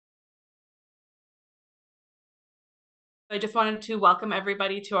I just wanted to welcome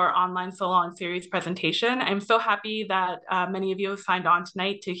everybody to our online Salon series presentation. I'm so happy that many of you have signed on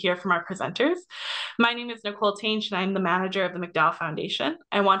tonight to hear from our presenters. My name is Nicole Tainch and I'm the manager of the McDowell Foundation.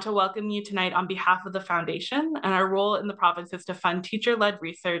 I want to welcome you tonight on behalf of the foundation, and our role in the province is to fund teacher-led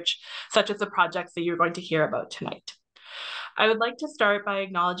research, such as the projects that you're going to hear about tonight. I would like to start by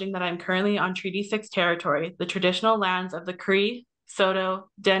acknowledging that I'm currently on Treaty 6 territory, the traditional lands of the Cree, Saulteaux,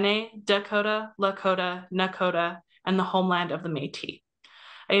 Dene, Dakota, Lakota, Nakota, and the homeland of the Métis.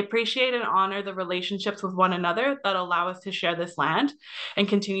 I appreciate and honor the relationships with one another that allow us to share this land and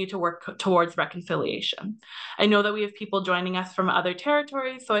continue to work towards reconciliation. I know that we have people joining us from other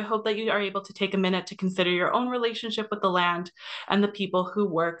territories, so I hope that you are able to take a minute to consider your own relationship with the land and the people who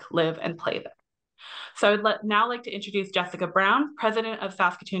work, live, and play there. So I would now like to introduce Jessica Brown, President of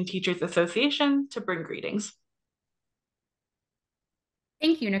Saskatoon Teachers Association, to bring greetings.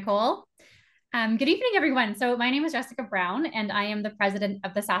 Thank you, Nicole. Good evening, everyone. So my name is Jessica Brown, and I am the president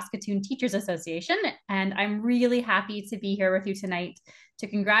of the Saskatoon Teachers Association. And I'm really happy to be here with you tonight to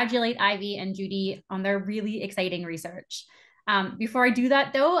congratulate Ivy and Judy on their really exciting research. Before I do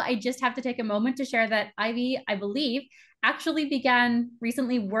that, though, I just have to take a moment to share that Ivy, I believe, actually began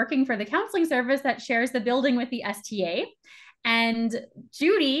recently working for the counseling service that shares the building with the STA. And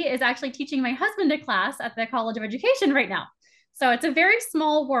Judy is actually teaching my husband a class at the College of Education right now. So it's a very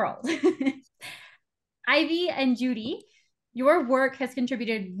small world. Ivy and Judy, your work has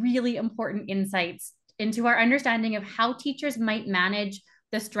contributed really important insights into our understanding of how teachers might manage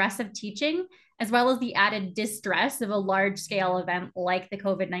the stress of teaching, as well as the added distress of a large-scale event like the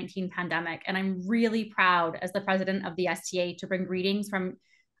COVID-19 pandemic. And I'm really proud, as the president of the STA, to bring greetings from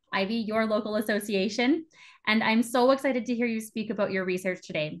Ivy, your local association. And I'm so excited to hear you speak about your research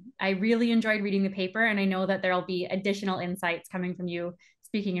today. I really enjoyed reading the paper, and I know that there'll be additional insights coming from you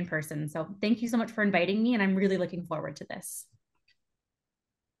speaking in person. So thank you so much for inviting me, and I'm really looking forward to this.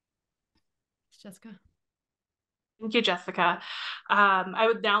 Jessica. Thank you, Jessica. I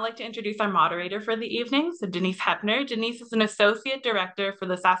would now like to introduce our moderator for the evening, so Denise Hepner. Denise is an associate director for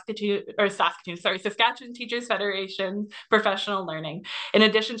the Saskatchewan Teachers Federation Professional Learning. In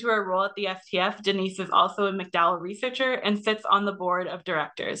addition to her role at the STF, Denise is also a McDowell researcher and sits on the board of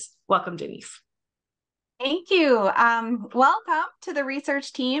directors. Welcome, Denise. Thank you. Welcome to the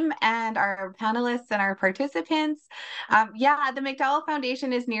research team and our panelists and our participants. The McDowell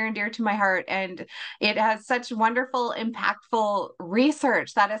Foundation is near and dear to my heart, and it has such wonderful, impactful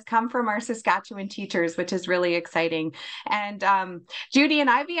research that has come from our Saskatchewan teachers, which is really exciting. And Judy and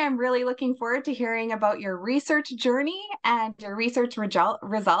Ivy, I'm really looking forward to hearing about your research journey and your research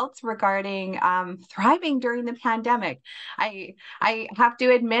results regarding thriving during the pandemic. I have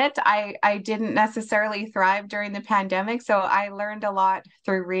to admit, I didn't necessarily thrive during the pandemic, so I learned a lot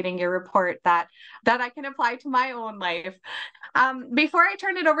through reading your report that I can apply to my own life. Before I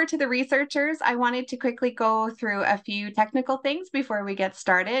turn it over to the researchers, I wanted to quickly go through a few technical things before we get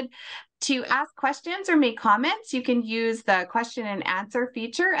started. To ask questions or make comments, you can use the question and answer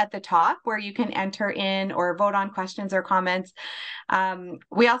feature at the top, where you can enter in or vote on questions or comments.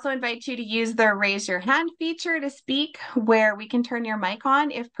 We also invite you to use the raise your hand feature to speak, where we can turn your mic on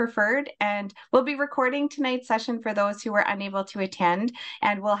if preferred. And we'll be recording tonight's session for those who were unable to attend,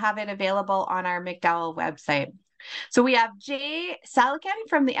 and we'll have it available on our McDowell website. So we have Jay Salican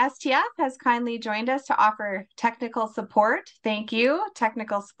from the STF has kindly joined us to offer technical support. Thank you.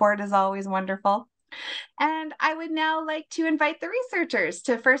 Technical support is always wonderful. And I would now like to invite the researchers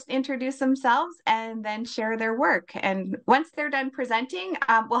to first introduce themselves and then share their work. And once they're done presenting,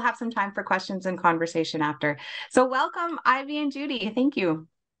 we'll have some time for questions and conversation after. So welcome, Ivy and Judy. Thank you.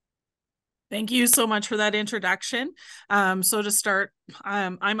 Thank you so much for that introduction. So to start,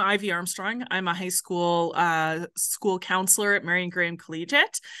 I'm Ivy Armstrong. I'm a high school school counselor at Marion Graham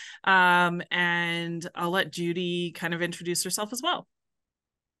Collegiate. And I'll let Judy kind of introduce herself as well.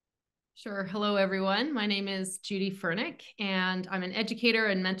 Sure. Hello, everyone. My name is Judy Fernuk, and I'm an educator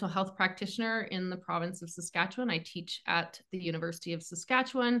and mental health practitioner in the province of Saskatchewan. I teach at the University of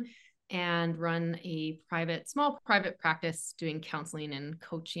Saskatchewan and run a small private practice doing counseling and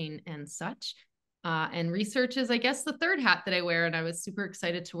coaching and such. And research is, I guess, the third hat that I wear. And I was super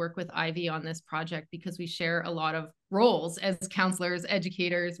excited to work with Ivy on this project because we share a lot of roles as counselors,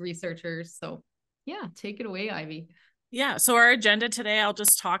 educators, researchers. So yeah, take it away, Ivy. Yeah, so our agenda today, I'll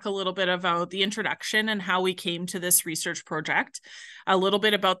just talk a little bit about the introduction and how we came to this research project, a little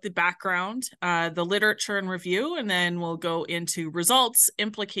bit about the background, the literature and review, and then we'll go into results,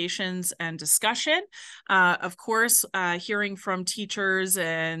 implications, and discussion. Of course, hearing from teachers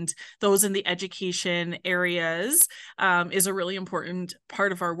and those in the education areas is a really important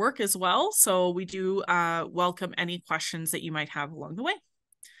part of our work as well. So we do welcome any questions that you might have along the way.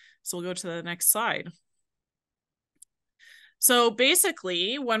 So we'll go to the next slide. So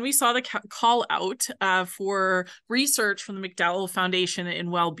basically, when we saw the call out for research from the McDowell Foundation in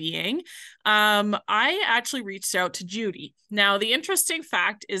Wellbeing, I actually reached out to Judy. Now, the interesting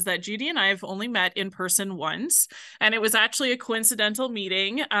fact is that Judy and I have only met in person once, and it was actually a coincidental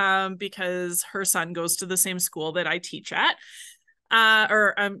meeting because her son goes to the same school that I teach at.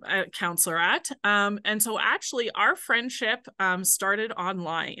 Or I'm a counselor at. And so actually our friendship started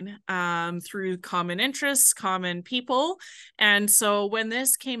online through common interests, common people. And so when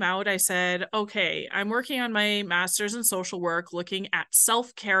this came out, I said, okay, I'm working on my master's in social work, looking at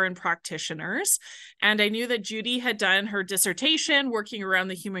self-care and practitioners. And I knew that Judy had done her dissertation working around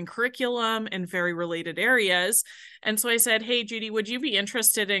the human curriculum and very related areas. And so I said, hey, Judy, would you be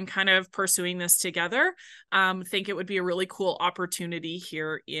interested in kind of pursuing this together? Think it would be a really cool opportunity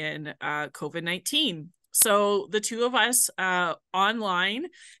here in COVID-19. So the two of us online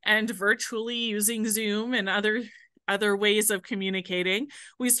and virtually using Zoom and other ways of communicating,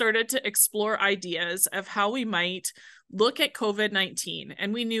 we started to explore ideas of how we might look at COVID-19.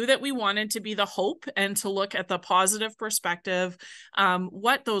 And we knew that we wanted to be the hope and to look at the positive perspective,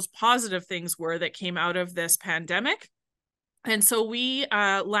 what those positive things were that came out of this pandemic. And so we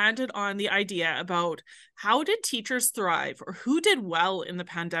landed on the idea about how did teachers thrive, or who did well in the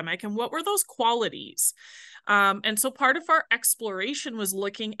pandemic, and what were those qualities? And so part of our exploration was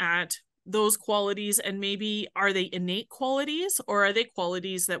looking at those qualities, and maybe are they innate qualities, or are they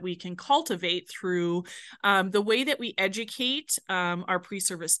qualities that we can cultivate through the way that we educate our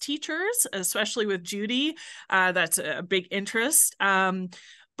pre-service teachers, especially with Judy. That's a big interest.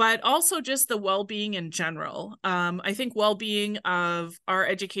 But also just the well-being in general. I think well-being of our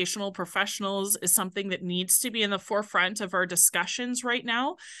educational professionals is something that needs to be in the forefront of our discussions right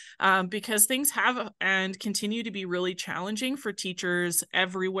now, because things have and continue to be really challenging for teachers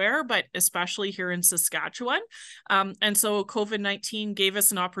everywhere, but especially here in Saskatchewan. And so COVID-19 gave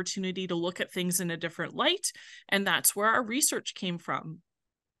us an opportunity to look at things in a different light, and that's where our research came from.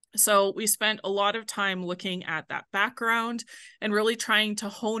 So we spent a lot of time looking at that background and really trying to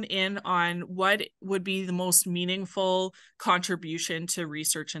hone in on what would be the most meaningful contribution to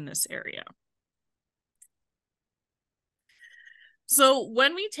research in this area. So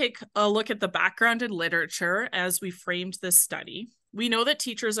when we take a look at the background and literature as we framed this study, we know that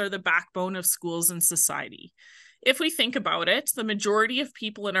teachers are the backbone of schools and society. If we think about it, the majority of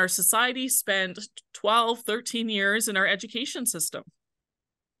people in our society spend 12, 13 years in our education system.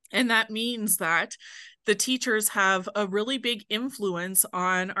 And that means that the teachers have a really big influence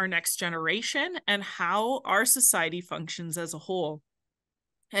on our next generation and how our society functions as a whole.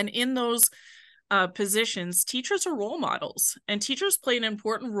 And in those positions, teachers are role models, and teachers play an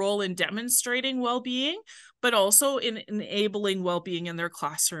important role in demonstrating well-being, but also in enabling well-being in their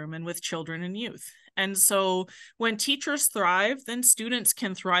classroom and with children and youth. And so when teachers thrive, then students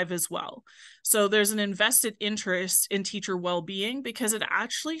can thrive as well. So there's an invested interest in teacher well-being because it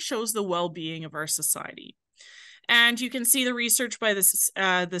actually shows the well-being of our society. And you can see the research by the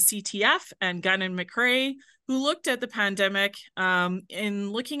CTF and Gunn and McRae, who looked at the pandemic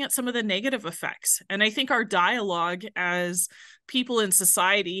in looking at some of the negative effects. And I think our dialogue as people in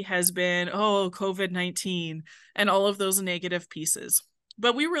society has been, oh, COVID-19 and all of those negative pieces.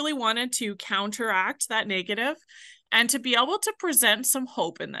 But we really wanted to counteract that negative and to be able to present some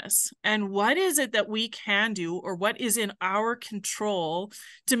hope in this. And what is it that we can do, or what is in our control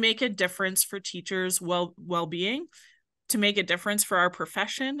to make a difference for teachers' well-being, to make a difference for our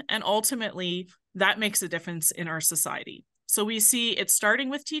profession, and ultimately that makes a difference in our society. So we see it's starting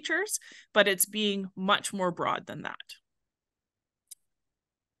with teachers, but it's being much more broad than that.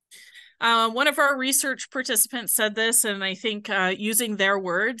 One of our research participants said this, and I think using their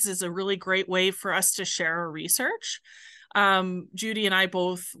words is a really great way for us to share our research. Judy and I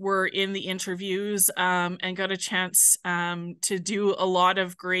both were in the interviews and got a chance to do a lot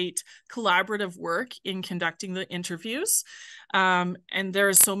of great collaborative work in conducting the interviews. And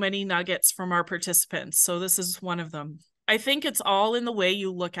there's so many nuggets from our participants. So this is one of them. I think it's all in the way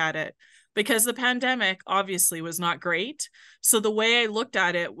you look at it, because the pandemic obviously was not great. So the way I looked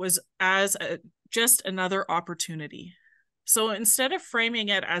at it was as just another opportunity. So instead of framing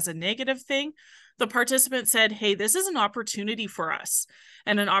it as a negative thing, the participants said, hey, this is an opportunity for us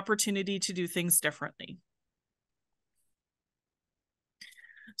and an opportunity to do things differently.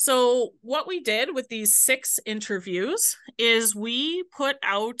 So what we did with these 6 interviews is we put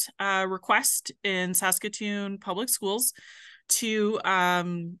out a request in Saskatoon Public Schools to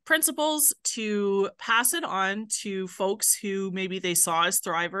principals to pass it on to folks who maybe they saw as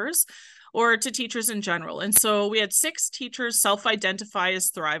thrivers, or to teachers in general. And so we had 6 teachers self-identify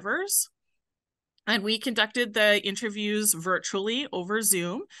as thrivers, and we conducted the interviews virtually over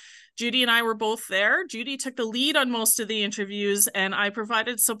Zoom. Judy and I were both there. Judy took the lead on most of the interviews, and I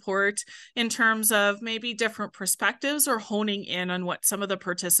provided support in terms of maybe different perspectives or honing in on what some of the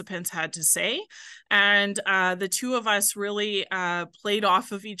participants had to say. And the 2 of us really played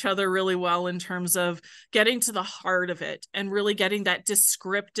off of each other really well in terms of getting to the heart of it and really getting that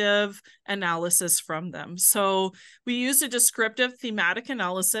descriptive analysis from them. So we used a descriptive thematic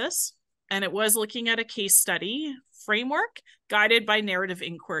analysis, and it was looking at a case study framework guided by narrative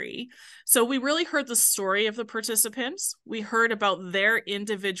inquiry. So we really heard the story of the participants. We heard about their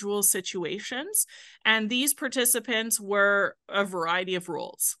individual situations, and these participants were a variety of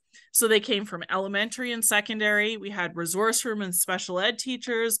roles. So they came from elementary and secondary. We had resource room and special ed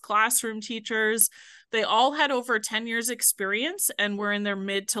teachers, classroom teachers. They all had over 10 years experience and were in their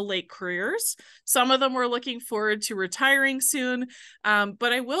mid to late careers. Some of them were looking forward to retiring soon.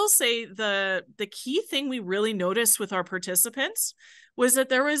 But I will say the key thing we really noticed with our participants was that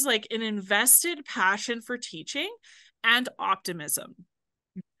there was like an invested passion for teaching and optimism.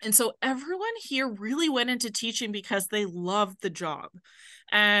 And so everyone here really went into teaching because they loved the job.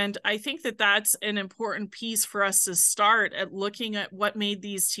 And I think that that's an important piece for us to start at looking at what made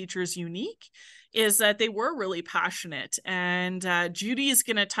these teachers unique, is that they were really passionate. And Judy is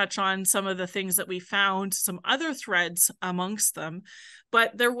going to touch on some of the things that we found, some other threads amongst them.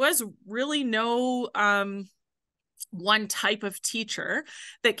 But there was really no one type of teacher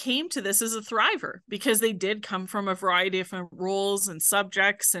that came to this as a thriver, because they did come from a variety of different roles and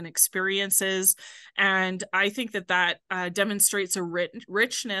subjects and experiences. And I think that that demonstrates a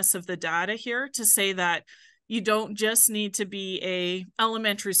richness of the data here to say that you don't just need to be a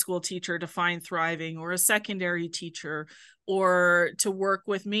elementary school teacher to find thriving, or a secondary teacher, or to work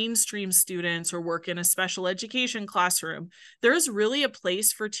with mainstream students, or work in a special education classroom. There's really a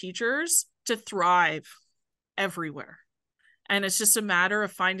place for teachers to thrive everywhere. And it's just a matter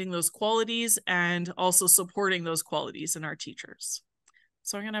of finding those qualities and also supporting those qualities in our teachers.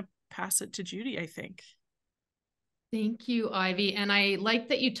 So I'm going to pass it to Judy, I think. Thank you, Ivy. And I like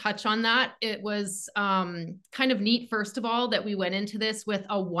that you touch on that. It was kind of neat, first of all, that we went into this with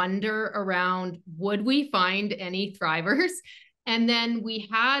a wonder around, would we find any thrivers? And then we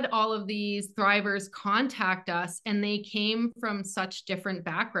had all of these thrivers contact us, and they came from such different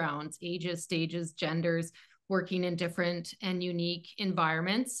backgrounds, ages, stages, genders, working in different and unique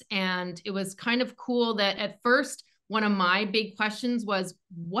environments. And it was kind of cool that at first, one of my big questions was,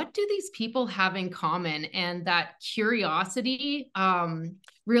 what do these people have in common? And that curiosity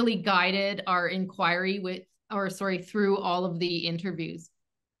really guided our inquiry through all of the interviews.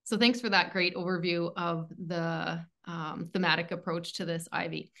 So thanks for that great overview of the thematic approach to this,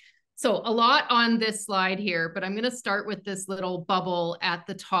 Ivy. So a lot on this slide here, but I'm going to start with this little bubble at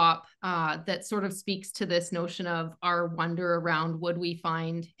the top that sort of speaks to this notion of our wonder around, would we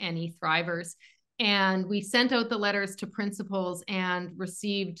find any thrivers? And we sent out the letters to principals and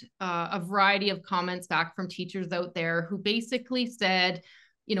received a variety of comments back from teachers out there who basically said,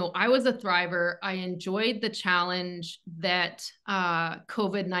 you know, I was a thriver. I enjoyed the challenge that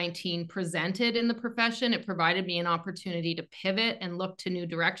COVID-19 presented in the profession. It provided me an opportunity to pivot and look to new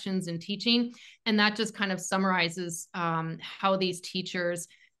directions in teaching. And that just kind of summarizes how these teachers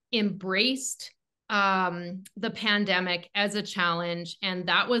embraced the pandemic as a challenge. And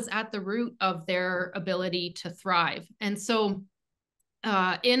that was at the root of their ability to thrive. And so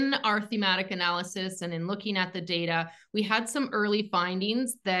in our thematic analysis and in looking at the data, we had some early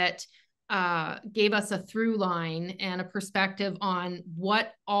findings that gave us a through line and a perspective on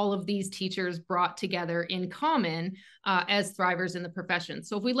what all of these teachers brought together in common as thrivers in the profession.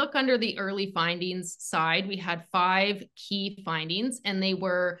 So if we look under the early findings side, we had 5 key findings, and they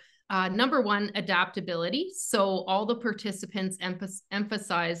were number 1, adaptability. So all the participants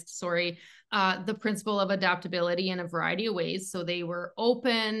emphasized, the principle of adaptability in a variety of ways. So they were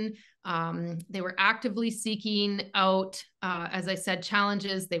open, they were actively seeking out, as I said,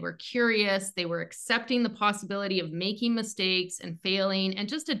 challenges. They were curious, they were accepting the possibility of making mistakes and failing, and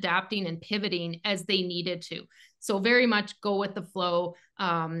just adapting and pivoting as they needed to. So very much go with the flow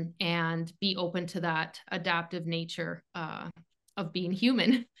and be open to that adaptive nature of being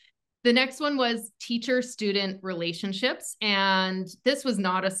human. The next one was teacher-student relationships. And this was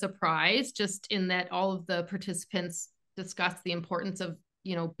not a surprise, just in that all of the participants discussed the importance of,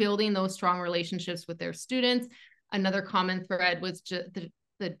 you know, building those strong relationships with their students. Another common thread was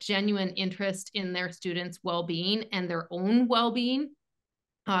the genuine interest in their students' well-being and their own well-being.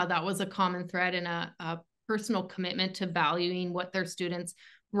 That was a common thread, and a personal commitment to valuing what their students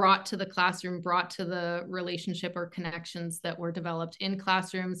brought to the classroom, brought to the relationship or connections that were developed in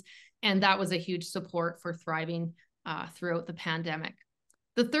classrooms. And that was a huge support for thriving throughout the pandemic.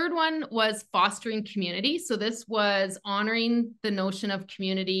 The third one was fostering community. So this was honoring the notion of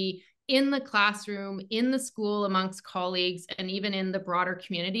community in the classroom, in the school, amongst colleagues, and even in the broader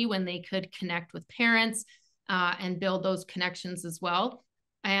community when they could connect with parents and build those connections as well.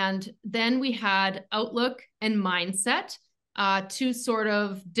 And then we had outlook and mindset, two sort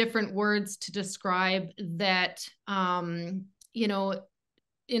of different words to describe that, you know,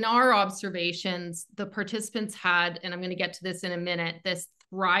 in our observations, the participants had, and I'm going to get to this in a minute, this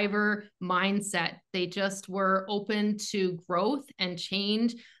thriver mindset. They just were open to growth and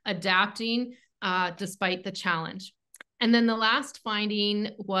change, adapting despite the challenge. And then the last finding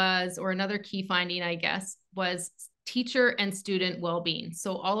was, or another key finding, I guess, was teacher and student well-being.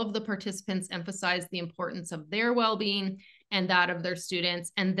 So all of the participants emphasized the importance of their well-being and that of their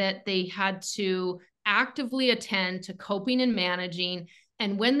students, and that they had to actively attend to coping and managing.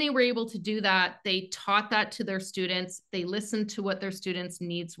 And when they were able to do that, they taught that to their students. They listened to what their students'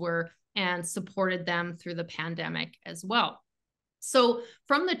 needs were and supported them through the pandemic as well. So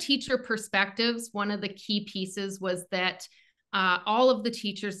from the teacher perspectives, one of the key pieces was that all of the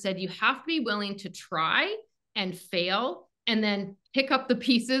teachers said you have to be willing to try and fail and then pick up the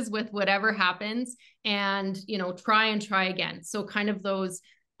pieces with whatever happens and, you know, try and try again. So kind of those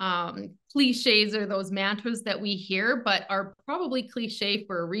cliches or those mantras that we hear, but are probably cliche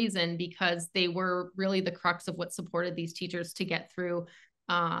for a reason, because they were really the crux of what supported these teachers to get through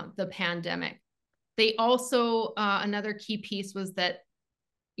the pandemic. They also, another key piece was that,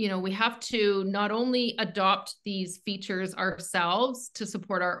 you know, we have to not only adopt these features ourselves to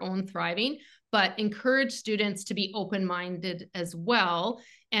support our own thriving, but encourage students to be open-minded as well,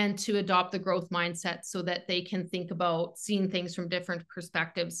 and to adopt the growth mindset so that they can think about seeing things from different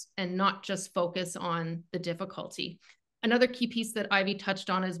perspectives and not just focus on the difficulty. Another key piece that Ivy touched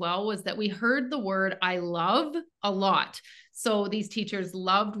on as well was that we heard the word "I love" a lot. So these teachers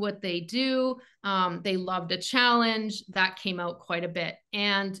loved what they do. They loved a challenge. That came out quite a bit.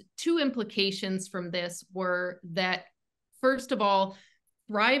 And two implications from this were that, first of all,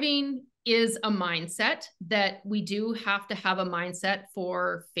 thriving is a mindset, that we do have to have a mindset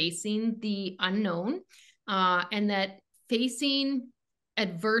for facing the unknown, and that facing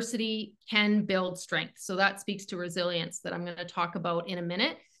adversity can build strength. So that speaks to resilience that I'm going to talk about in a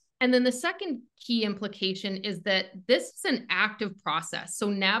minute. And then the second key implication is that this is an active process. So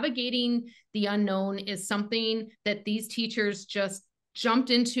navigating the unknown is something that these teachers just jumped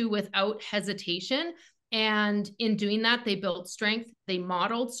into without hesitation. And in doing that, they built strength, they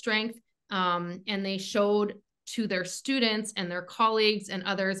modeled strength, and they showed to their students and their colleagues and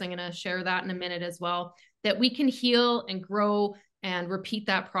others, I'm going to share that in a minute as well, that we can heal and grow and repeat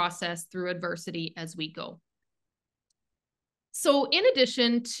that process through adversity as we go. So in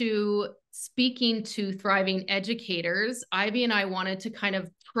addition to speaking to thriving educators, Ivy and I wanted to kind of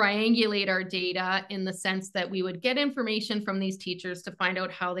triangulate our data in the sense that we would get information from these teachers to find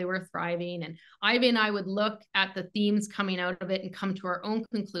out how they were thriving. And Ivy and I would look at the themes coming out of it and come to our own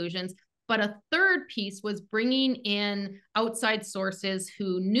conclusions. But a third piece was bringing in outside sources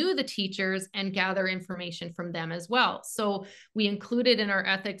who knew the teachers and gather information from them as well. So we included in our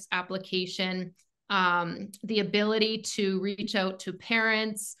ethics application the ability to reach out to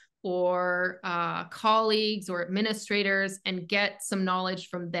parents or colleagues or administrators and get some knowledge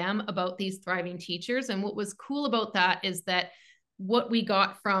from them about these thriving teachers. And what was cool about that is that what we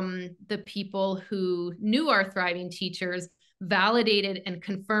got from the people who knew our thriving teachers validated and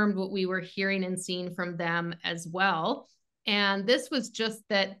confirmed what we were hearing and seeing from them as well. And this was just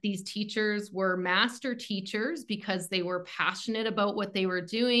that these teachers were master teachers because they were passionate about what they were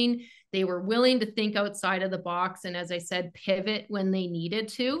doing. They were willing to think outside of the box. And as I said, pivot when they needed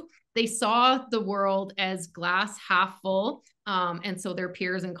to. They saw the world as glass half full. And so their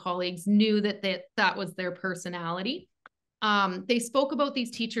peers and colleagues knew that that was their personality. They spoke about these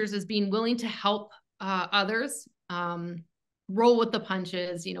teachers as being willing to help others, roll with the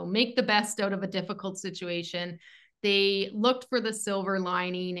punches, you know, make the best out of a difficult situation. They looked for the silver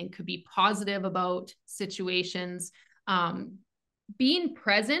lining and could be positive about situations. being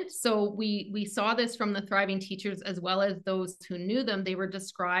present. So we saw this from the thriving teachers as well as those who knew them. They were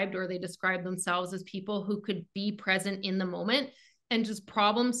described, or they described themselves as people who could be present in the moment and just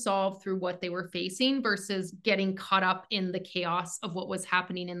problem solve through what they were facing versus getting caught up in the chaos of what was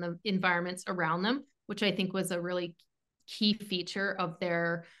happening in the environments around them, which I think was a really key feature of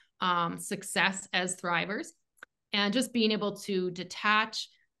their success as thrivers. And just being able to detach.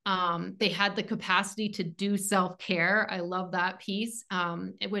 They had the capacity to do self-care. I love that piece,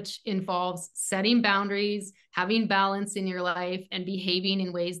 which involves setting boundaries, having balance in your life, and behaving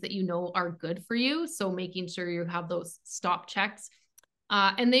in ways that you know are good for you. So making sure you have those stop checks.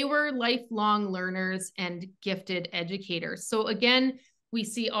 And they were lifelong learners and gifted educators. So again, we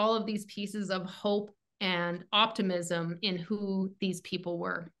see all of these pieces of hope and optimism in who these people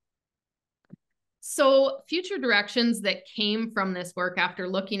were. So future directions that came from this work after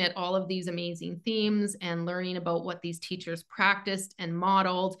looking at all of these amazing themes and learning about what these teachers practiced and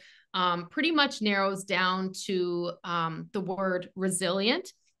modeled pretty much narrows down to the word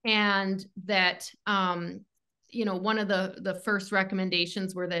resilient. And that, you know, one of the first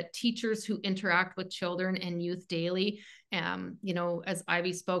recommendations were that teachers who interact with children and youth daily, you know, as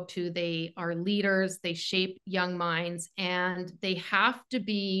Ivy spoke to, they are leaders, they shape young minds, and they have to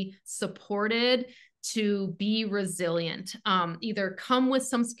be supported to be resilient, either come with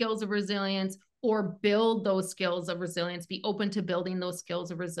some skills of resilience or build those skills of resilience, be open to building those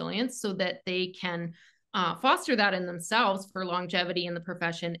skills of resilience so that they can foster that in themselves for longevity in the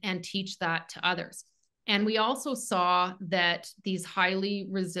profession and teach that to others. And we also saw that these highly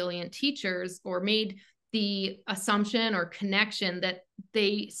resilient teachers, or made the assumption or connection that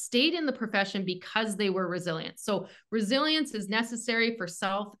they stayed in the profession because they were resilient. So resilience is necessary for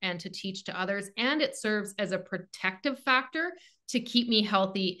self and to teach to others, and it serves as a protective factor to keep me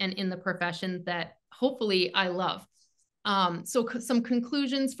healthy and in the profession that hopefully I love. So some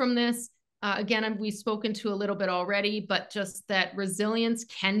conclusions from this, again, we've spoken to a little bit already, but just that resilience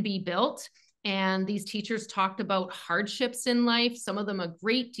can be built. And these teachers talked about hardships in life, some of them a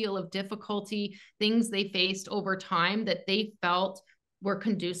great deal of difficulty, things they faced over time that they felt were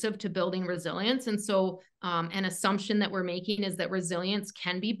conducive to building resilience. And so an assumption that we're making is that resilience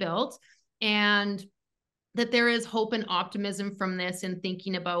can be built, and that there is hope and optimism from this in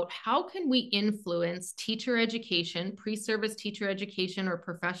thinking about how can we influence teacher education, pre-service teacher education, or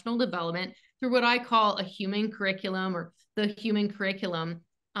professional development through what I call a human curriculum, or the human curriculum,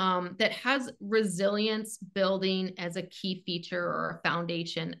 that has resilience building as a key feature or a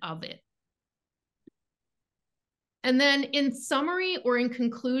foundation of it. And then in summary or in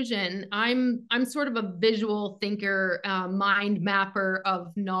conclusion, I'm sort of a visual thinker, mind mapper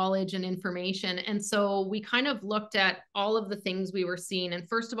of knowledge and information. And so we kind of looked at all of the things we were seeing. And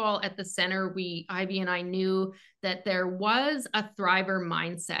first of all, at the center, Ivy and I knew that there was a thriver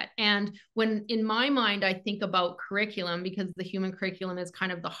mindset. And when in my mind, I think about curriculum, because the human curriculum is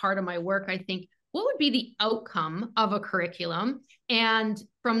kind of the heart of my work, I think, what would be the outcome of a curriculum? And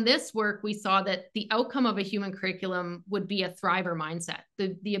from this work, we saw that the outcome of a human curriculum would be a thriver mindset,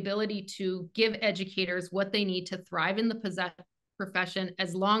 the ability to give educators what they need to thrive in the profession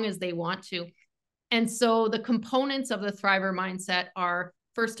as long as they want to. And so the components of the thriver mindset are,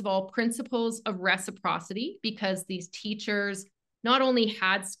 first of all, principles of reciprocity, because these teachers not only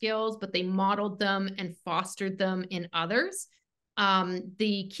had skills, but they modeled them and fostered them in others.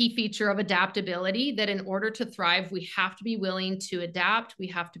 The key feature of adaptability, that in order to thrive, we have to be willing to adapt. We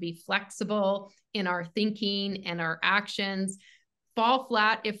have to be flexible in our thinking and our actions, fall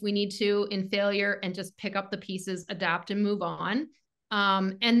flat if we need to in failure, and just pick up the pieces, adapt, and move on.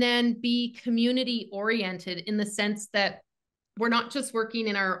 And then be community oriented in the sense that we're not just working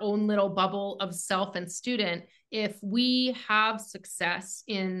in our own little bubble of self and student. If we have success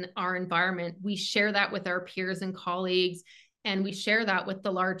in our environment, we share that with our peers and colleagues, and we share that with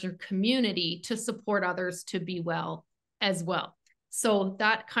the larger community to support others to be well as well. So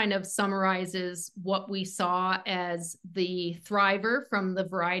that kind of summarizes what we saw as the thriver from the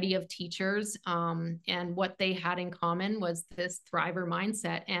variety of teachers, and what they had in common was this thriver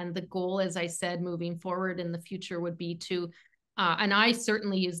mindset. And the goal, as I said, moving forward in the future would be to, and I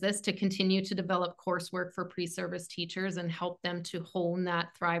certainly use this to continue to develop coursework for pre-service teachers and help them to hone that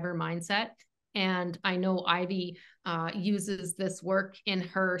thriver mindset. And I know Ivy uses this work in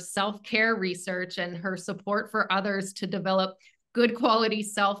her self-care research and her support for others to develop good quality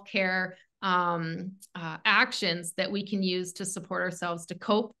self-care actions that we can use to support ourselves to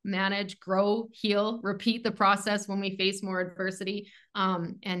cope, manage, grow, heal, repeat the process when we face more adversity,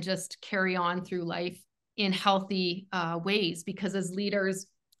 and just carry on through life in healthy ways. Because as leaders,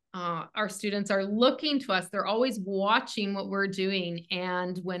 our students are looking to us. They're always watching what we're doing.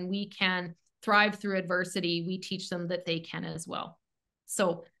 And when we can thrive through adversity, we teach them that they can as well.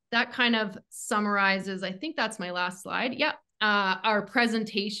 So that kind of summarizes, I think that's my last slide. Yeah, our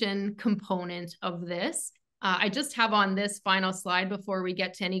presentation component of this. I just have on this final slide before we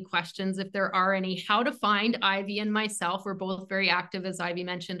get to any questions, if there are any, how to find Ivy and myself. We're both very active, as Ivy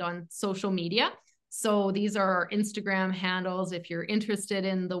mentioned, on social media. So these are our Instagram handles. If you're interested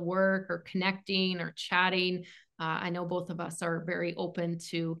in the work or connecting or chatting, I know both of us are very open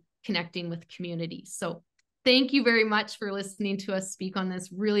to connecting with communities. So thank you very much for listening to us speak on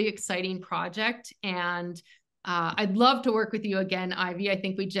this really exciting project. And I'd love to work with you again, Ivy. I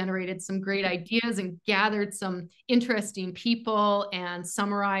think we generated some great ideas and gathered some interesting people and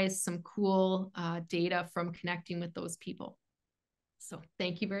summarized some cool data from connecting with those people. So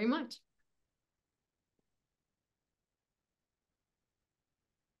thank you very much.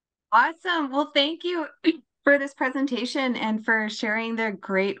 Awesome. Well, thank you for this presentation and for sharing the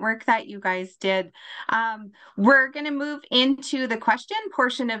great work that you guys did. We're going to move into the question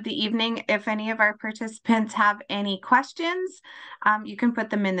portion of the evening. If any of our participants have any questions, you can put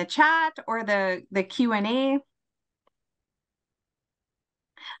them in the chat or the Q&A.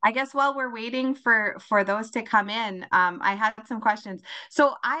 I guess while we're waiting for those to come in, I had some questions.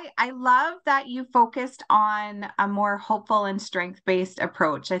 So I love that you focused on a more hopeful and strength-based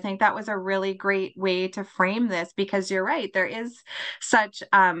approach. I think that was a really great way to frame this, because you're right, there is such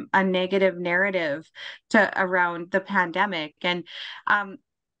a negative narrative around the pandemic. And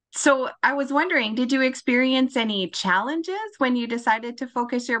so I was wondering, did you experience any challenges when you decided to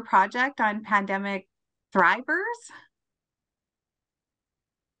focus your project on pandemic thrivers?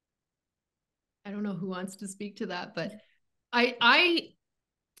 I don't know who wants to speak to that, but I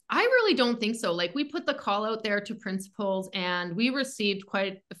really don't think so. Like, we put the call out there to principals and we received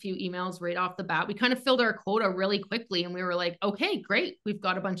quite a few emails right off the bat. We kind of filled our quota really quickly and we were like, okay, great. We've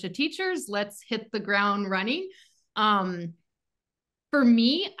got a bunch of teachers. Let's hit the ground running. For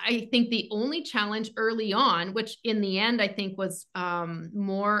me, I think the only challenge early on, which in the end I think was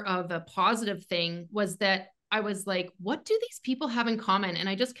more of a positive thing, was that I was like, what do these people have in common? And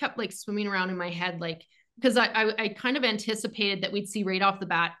I just kept like swimming around in my head, like, because I kind of anticipated that we'd see right off the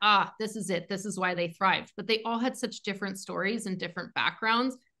bat, this is it. This is why they thrived. But they all had such different stories and different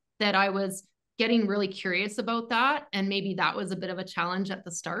backgrounds that I was getting really curious about that. And maybe that was a bit of a challenge at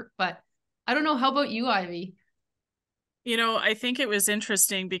the start. But I don't know. How about you, Ivy? You know, I think it was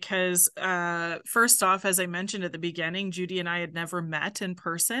interesting because first off, as I mentioned at the beginning, Judy and I had never met in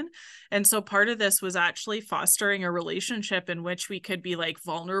person. And so part of this was actually fostering a relationship in which we could be like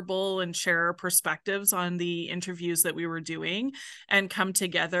vulnerable and share our perspectives on the interviews that we were doing and come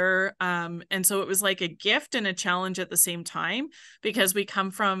together. And so it was like a gift and a challenge at the same time, because we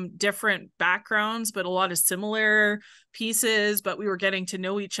come from different backgrounds, but a lot of similar pieces, but we were getting to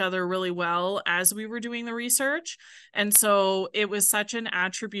know each other really well as we were doing the research. And so it was such an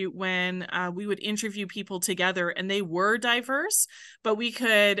attribute when we would interview people together and they were diverse, but we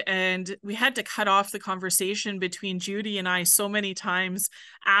had to cut off the conversation between Judy and I so many times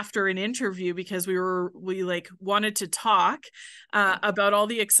after an interview because we like wanted to talk about all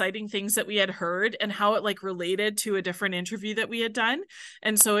the exciting things that we had heard and how it like related to a different interview that we had done.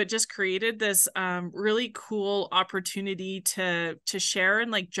 And so it just created this really cool opportunity to share and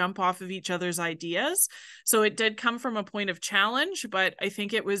like jump off of each other's ideas. So it did come from a point of challenge, but I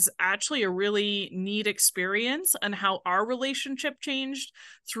think it was actually a really neat experience and how our relationship changed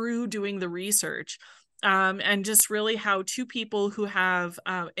through doing the research. And just really how two people who have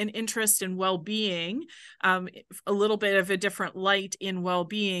an interest in well-being, a little bit of a different light in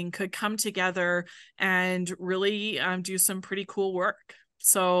well-being, could come together and really do some pretty cool work.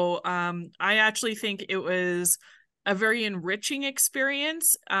 So I actually think it was a very enriching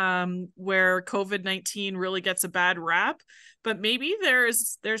experience where COVID-19 really gets a bad rap, but maybe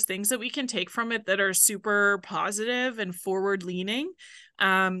there's things that we can take from it that are super positive and forward leaning.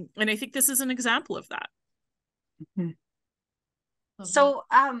 And I think this is an example of that. Mm-hmm. So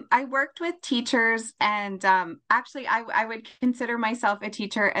I worked with teachers, and actually I would consider myself a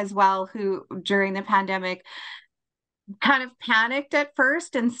teacher as well, who during the pandemic kind of panicked at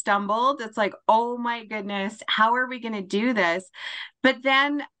first and stumbled. It's like, oh my goodness, how are we going to do this? But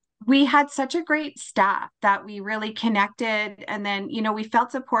then we had such a great staff that we really connected, and then we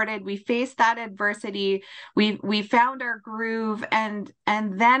felt supported. We faced that adversity. We found our groove, and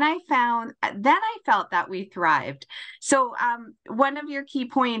then I felt that we thrived. So one of your key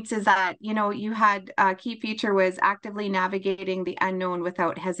points is that you had a key feature was actively navigating the unknown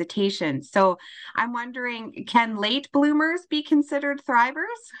without hesitation. So I'm wondering, can late bloomers be considered thrivers?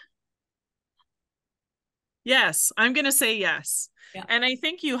 Yes, I'm going to say yes. Yeah. And I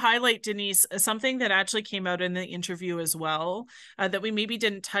think you highlight, Denise, something that actually came out in the interview as well, that we maybe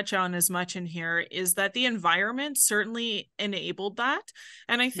didn't touch on as much in here, is that the environment certainly enabled that.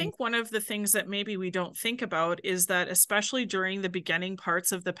 And I think one of the things that maybe we don't think about is that, especially during the beginning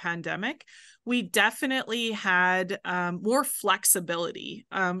parts of the pandemic, we definitely had more flexibility.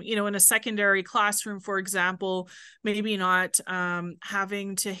 In a secondary classroom, for example, maybe not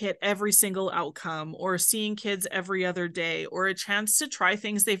having to hit every single outcome, or seeing kids every other day, or a chance to try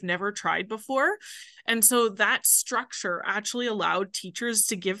things they've never tried before. And so that structure actually allowed teachers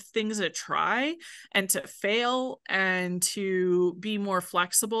to give things a try and to fail and to be more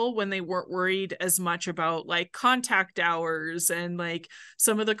flexible when they weren't worried as much about like contact hours and like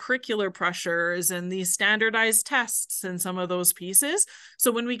some of the curricular pressures and these standardized tests and some of those pieces.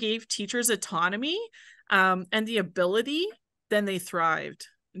 So when we gave teachers autonomy and the ability, then they thrived.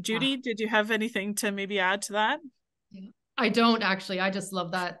 Judy, did you have anything to maybe add to that? I don't actually. I just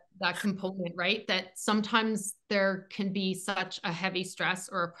love that component, right? That sometimes there can be such a heavy stress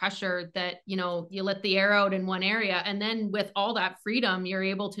or a pressure that, you let the air out in one area. And then with all that freedom, you're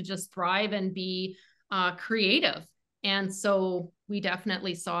able to just thrive and be creative. And so we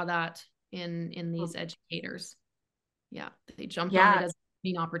definitely saw that in these educators. Yeah, they jumped on it as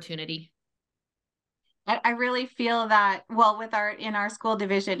an opportunity. I really feel that, well, in our school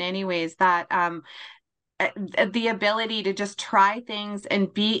division anyways, that the ability to just try things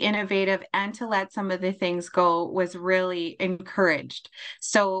and be innovative and to let some of the things go was really encouraged.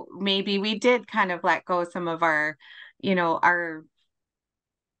 So maybe we did kind of let go some of our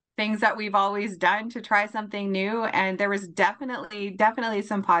things that we've always done to try something new. And there was definitely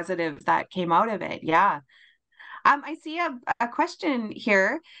some positives that came out of it. Yeah. I see a question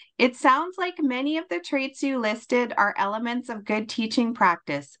here. It sounds like many of the traits you listed are elements of good teaching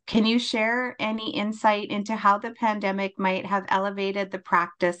practice. Can you share any insight into how the pandemic might have elevated the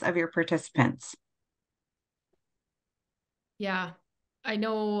practice of your participants? Yeah, I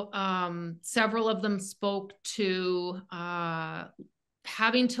know several of them spoke to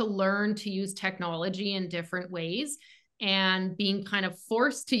having to learn to use technology in different ways. And being kind of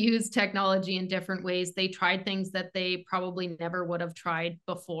forced to use technology in different ways. They tried things that they probably never would have tried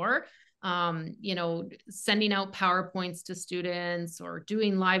before. Sending out PowerPoints to students, or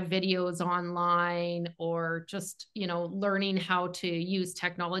doing live videos online, or just, learning how to use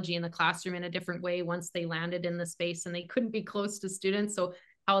technology in the classroom in a different way once they landed in the space and they couldn't be close to students. So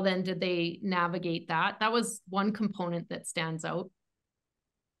how then did they navigate that? That was one component that stands out.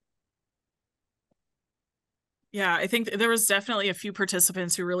 Yeah, I think there was definitely a few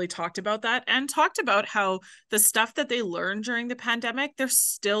participants who really talked about that and talked about how the stuff that they learned during the pandemic, they're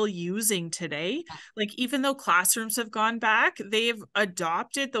still using today. Like, even though classrooms have gone back, they've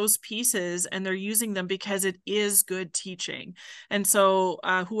adopted those pieces and they're using them because it is good teaching. And so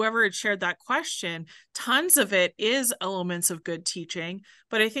whoever had shared that question, tons of it is elements of good teaching.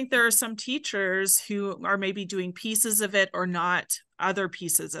 But I think there are some teachers who are maybe doing pieces of it or not other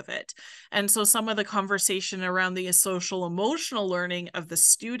pieces of it. And so some of the conversation around the social emotional learning of the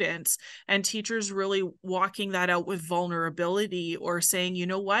students and teachers really walking that out with vulnerability, or saying, you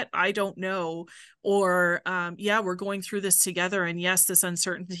know what, I don't know, or we're going through this together, and yes, this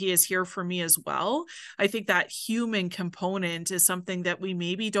uncertainty is here for me as well. I think that human component is something that we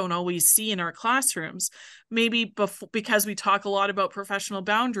maybe don't always see in our classrooms, maybe because we talk a lot about professional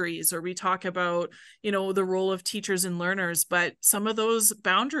boundaries, or we talk about the role of teachers and learners, but some of those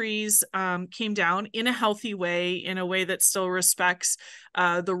boundaries came down in a healthy way, in a way that still respects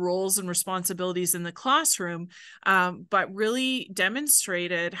the roles and responsibilities in the classroom, but really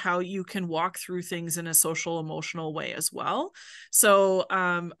demonstrated how you can walk through things in a social emotional way as well. So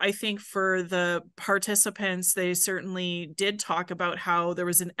I think for the participants, they certainly did talk about how there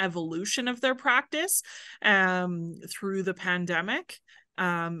was an evolution of their practice through the pandemic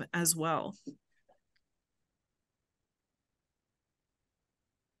as well.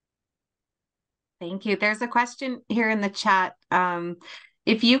 Thank you. There's a question here in the chat.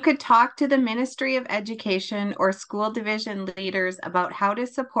 If you could talk to the Ministry of Education or school division leaders about how to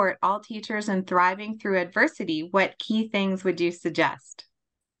support all teachers in thriving through adversity, what key things would you suggest?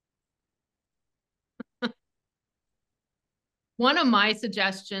 one of my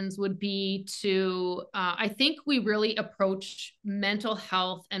suggestions would be to, I think we really approach mental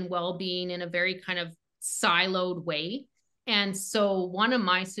health and well-being in a very kind of siloed way. And so one of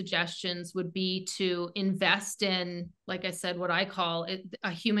my suggestions would be to invest in, like I said, what I call it,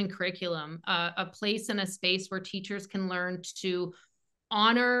 a human curriculum, a place and a space where teachers can learn to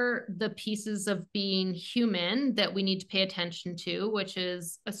honor the pieces of being human that we need to pay attention to, which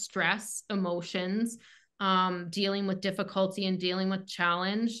is a stress, emotions, dealing with difficulty and dealing with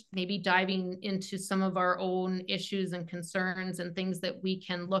challenge, maybe diving into some of our own issues and concerns and things that we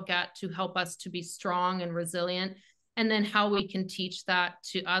can look at to help us to be strong and resilient. And then how we can teach that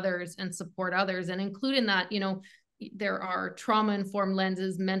to others and support others. And include in that, there are trauma-informed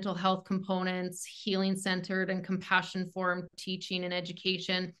lenses, mental health components, healing-centered and compassion-formed teaching and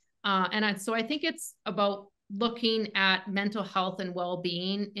education. So I think it's about looking at mental health and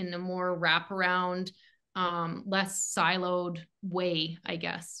well-being in a more wraparound, less siloed way, I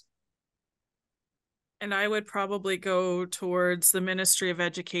guess. And I would probably go towards the Ministry of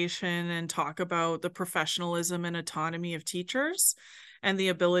Education and talk about the professionalism and autonomy of teachers and the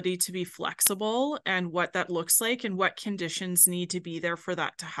ability to be flexible and what that looks like and what conditions need to be there for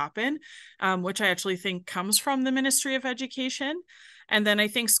that to happen, which I actually think comes from the Ministry of Education. And then I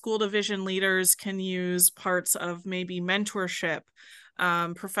think school division leaders can use parts of maybe mentorship,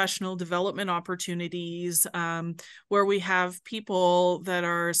 professional development opportunities, where we have people that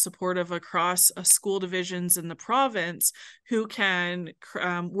are supportive across school divisions in the province who can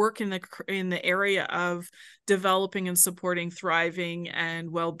work in the area of developing and supporting thriving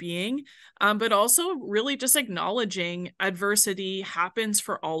and well-being, but also really just acknowledging adversity happens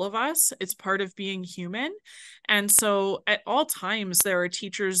for all of us. It's part of being human. And so at all times, there are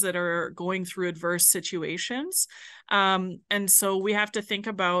teachers that are going through adverse situations. And so we have to think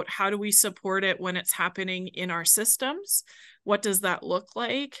about, how do we support it when it's happening in our systems? What does that look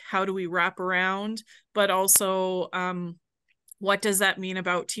like? How do we wrap around? But also, what does that mean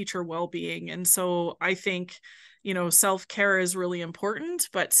about teacher well-being? And so I think, self-care is really important,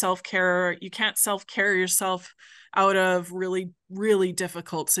 but self-care, you can't self-care yourself out of really, really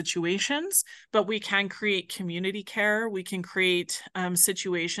difficult situations, but we can create community care. We can create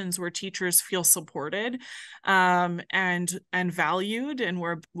situations where teachers feel supported and valued, and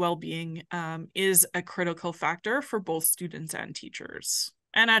where well-being is a critical factor for both students and teachers.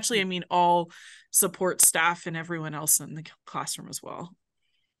 And actually, I mean, all support staff and everyone else in the classroom as well.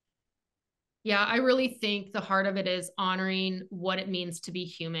 Yeah, I really think the heart of it is honoring what it means to be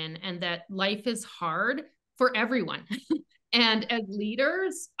human, and that life is hard for everyone. And as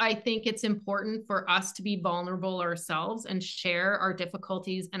leaders, I think it's important for us to be vulnerable ourselves and share our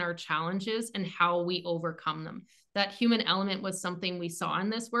difficulties and our challenges and how we overcome them. That human element was something we saw in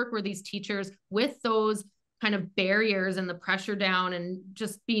this work, where these teachers, with those kind of barriers and the pressure down and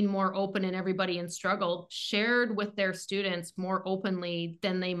just being more open and everybody in struggle, shared with their students more openly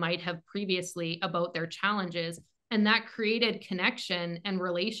than they might have previously about their challenges. And that created connection and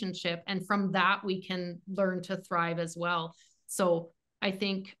relationship. And from that, we can learn to thrive as well. So I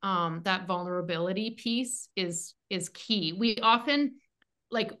think that vulnerability piece is key. We often,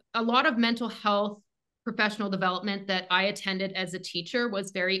 like a lot of mental health professional development that I attended as a teacher was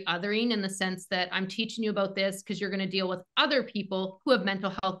very othering, in the sense that I'm teaching you about this because you're going to deal with other people who have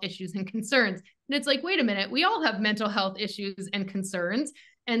mental health issues and concerns. And it's like, wait a minute, we all have mental health issues and concerns.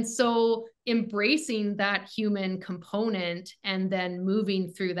 And so embracing that human component and then moving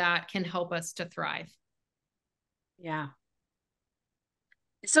through that can help us to thrive. Yeah.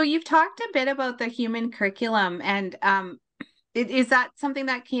 So you've talked a bit about the human curriculum, and is that something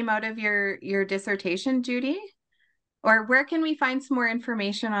that came out of your dissertation, Judy? Or where can we find some more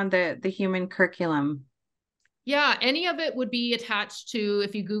information on the human curriculum? Yeah, any of it would be attached to,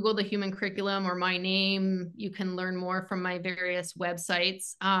 if you Google the human curriculum or my name, you can learn more from my various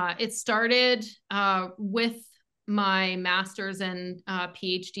websites. It started with my master's and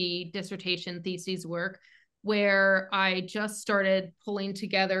PhD dissertation thesis work, where I just started pulling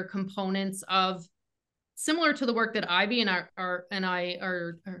together components of, similar to the work that Ivy and I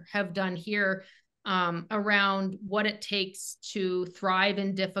have done here, around what it takes to thrive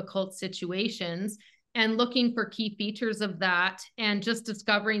in difficult situations, and looking for key features of that, and just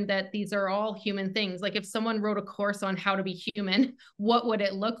discovering that these are all human things. Like if someone wrote a course on how to be human, what would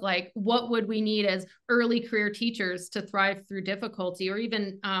it look like? What would we need as early career teachers to thrive through difficulty? Or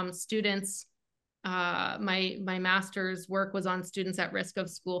even students, my master's work was on students at risk of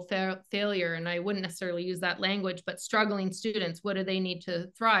school failure. And I wouldn't necessarily use that language, but struggling students, what do they need to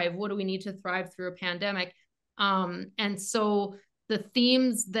thrive? What do we need to thrive through a pandemic? And so the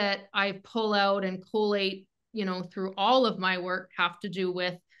themes that I pull out and collate through all of my work have to do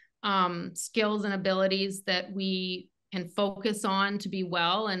with skills and abilities that we can focus on to be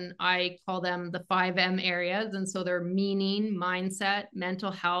well. And I call them the 5M areas. And so they're meaning, mindset, mental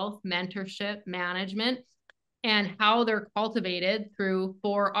health, mentorship, management, and how they're cultivated through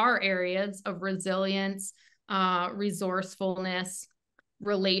 4R areas of resilience, resourcefulness,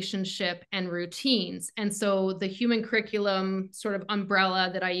 relationship, and routines. And so the human curriculum sort of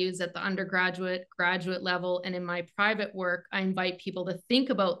umbrella that I use at the undergraduate, graduate level, and in my private work, I invite people to think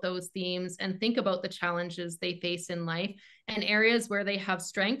about those themes and think about the challenges they face in life and areas where they have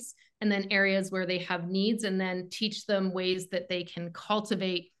strengths, and then areas where they have needs, and then teach them ways that they can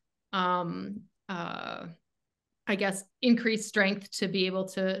cultivate, I guess, increase strength to be able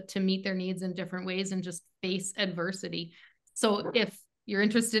to meet their needs in different ways and just face adversity. So if you're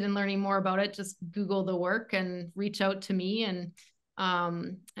interested in learning more about it, just Google the work and reach out to me, and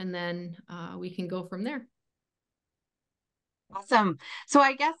then we can go from there. Awesome. So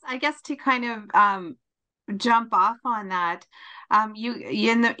I guess to kind of jump off on that, you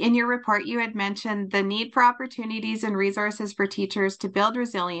in your report you had mentioned the need for opportunities and resources for teachers to build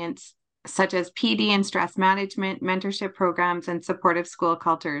resilience, such as PD and stress management, mentorship programs, and supportive school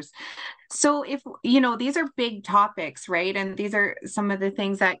cultures. So if, these are big topics, right? And these are some of the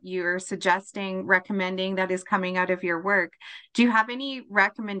things that you're suggesting, recommending that is coming out of your work. Do you have any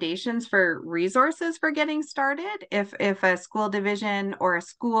recommendations for resources for getting started? If a school division or a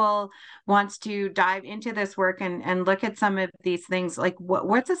school wants to dive into this work and look at some of these things, like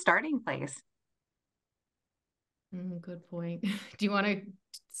what's a starting place? Good point. Do you want to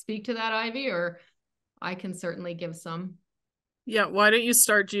speak to that, Ivy, or I can certainly give some? Yeah, why don't you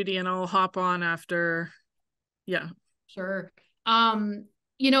start, Judy, and I'll hop on after. Yeah. Sure.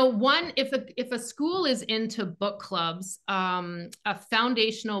 If a school is into book clubs, a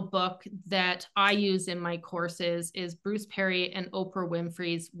foundational book that I use in my courses is Bruce Perry and Oprah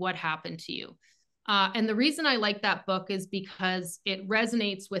Winfrey's What Happened to You? And the reason I like that book is because it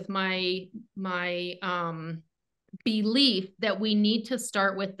resonates with my belief that we need to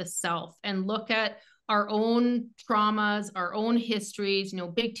start with the self and look at our own traumas, our own histories,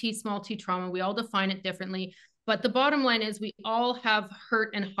 big T, small t trauma. We all define it differently. But the bottom line is we all have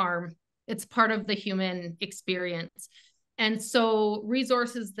hurt and harm. It's part of the human experience. And so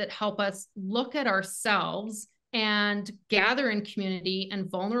resources that help us look at ourselves and gather in community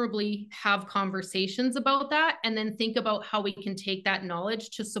and vulnerably have conversations about that, and then think about how we can take that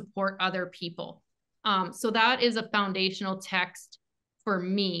knowledge to support other people. So that is a foundational text for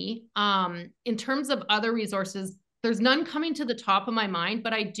me. In terms of other resources, there's none coming to the top of my mind,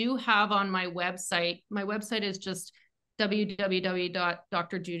 but I do have on my website is just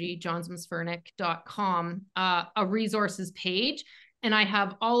www.drjudyjaunzems-Fernuk.com, a resources page. And I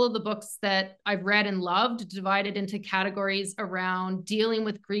have all of the books that I've read and loved divided into categories around dealing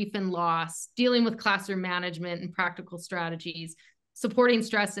with grief and loss, dealing with classroom management and practical strategies, supporting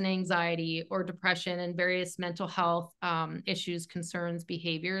stress and anxiety or depression and various mental health issues, concerns,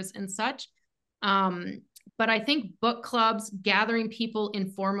 behaviors, and such. But I think book clubs, gathering people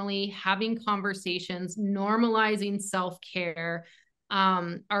informally, having conversations, normalizing self-care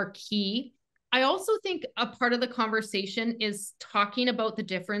are key. I also think a part of the conversation is talking about the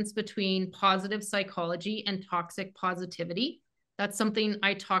difference between positive psychology and toxic positivity. That's something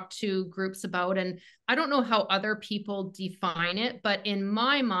I talk to groups about, and I don't know how other people define it, but in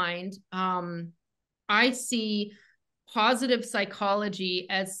my mind, I see positive psychology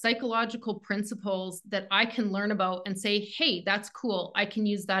as psychological principles that I can learn about and say, hey, that's cool. I can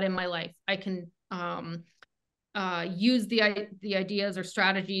use that in my life. I can use the ideas or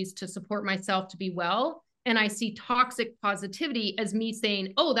strategies to support myself to be well. And I see toxic positivity as me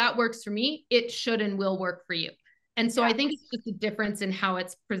saying, oh, that works for me. It should and will work for you. And so I think it's just a difference in how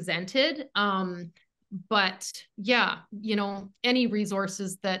it's presented. But yeah, any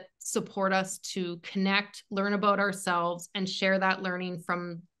resources that support us to connect, learn about ourselves, and share that learning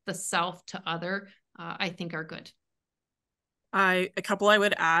from the self to other, I think are good. A couple I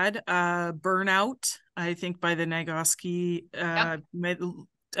would add, Burnout, I think by the Nagoski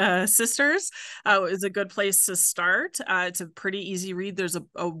sisters is a good place to start. It's a pretty easy read. There's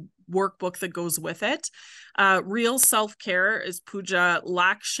a workbook that goes with it. Real Self-Care is Pooja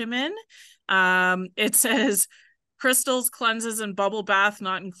Lakshman. It says, crystals, cleanses, and bubble bath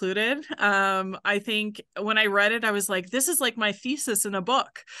not included. I think when I read it, I was like, this is like my thesis in a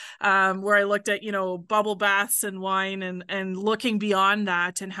book, where I looked at, bubble baths and wine and looking beyond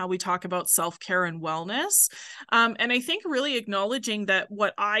that and how we talk about self-care and wellness. And I think really acknowledging that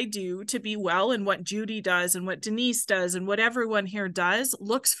what I do to be well and what Judy does and what Denise does and what everyone here does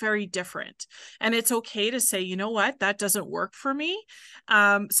looks very different. And it's okay to say, you know what, that doesn't work for me.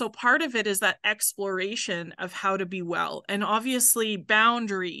 So part of it is that exploration of how to be well. And obviously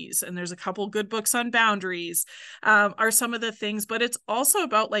boundaries, and there's a couple good books on boundaries, are some of the things, but it's also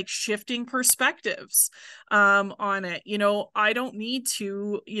about like shifting perspectives on it. I don't need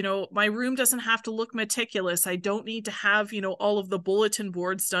to, my room doesn't have to look meticulous. I don't need to have, all of the bulletin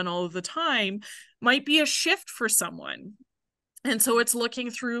boards done all of the time. Might be a shift for someone. And so it's looking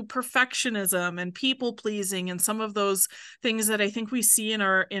through perfectionism and people pleasing and some of those things that I think we see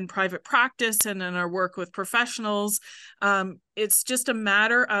in private practice and in our work with professionals. It's just a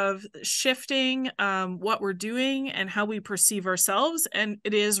matter of shifting what we're doing and how we perceive ourselves. And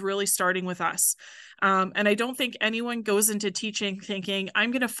it is really starting with us. And I don't think anyone goes into teaching thinking, I'm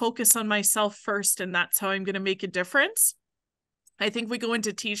going to focus on myself first, and that's how I'm going to make a difference. I think we go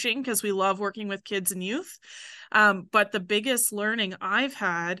into teaching because we love working with kids and youth. But the biggest learning I've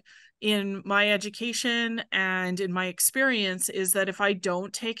had in my education and in my experience is that if I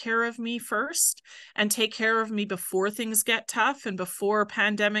don't take care of me first and take care of me before things get tough and before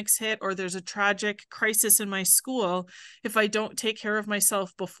pandemics hit or there's a tragic crisis in my school, if I don't take care of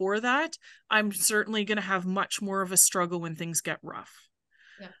myself before that, I'm certainly going to have much more of a struggle when things get rough.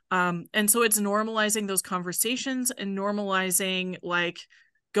 Yeah. And so it's normalizing those conversations and normalizing, like,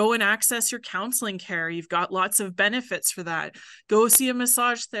 go and access your counseling care. You've got lots of benefits for that. Go see a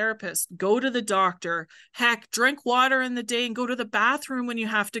massage therapist, go to the doctor, heck, drink water in the day and go to the bathroom when you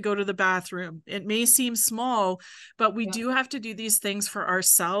have to go to the bathroom. It may seem small, but we do have to do these things for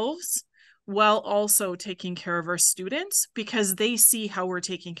ourselves while also taking care of our students because they see how we're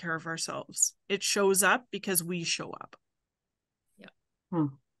taking care of ourselves. It shows up because we show up.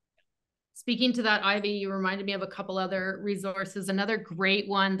 Speaking to that, Ivy, you reminded me of a couple other resources. Another great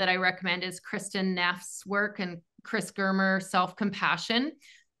one that I recommend is Kristen Neff's work and Chris Germer, Self-Compassion.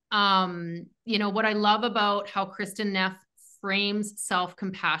 What I love about how Kristen Neff frames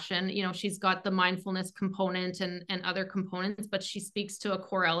self-compassion, she's got the mindfulness component and other components, but she speaks to a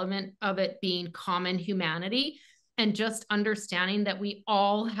core element of it being common humanity and just understanding that we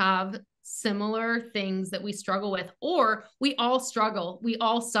all have similar things that we struggle with, or we all struggle, we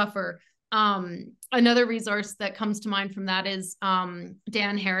all suffer. Another resource that comes to mind from that is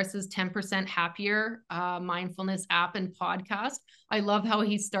Dan Harris's 10% Happier mindfulness app and podcast. I love how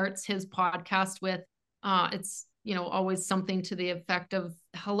he starts his podcast with it's always something to the effect of,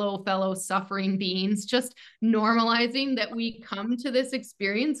 hello, fellow suffering beings, just normalizing that we come to this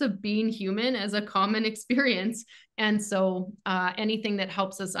experience of being human as a common experience. And so anything that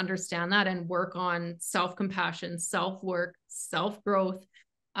helps us understand that and work on self-compassion, self-work, self-growth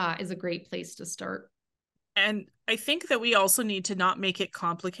is a great place to start. And I think that we also need to not make it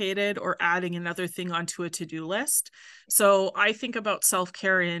complicated or adding another thing onto a to-do list. So I think about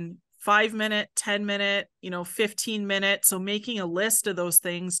self-care in 5 minute, 10 minute, 15 minutes. So making a list of those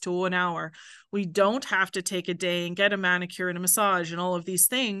things to an hour. We don't have to take a day and get a manicure and a massage and all of these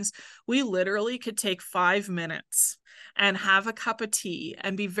things. We literally could take 5 minutes and have a cup of tea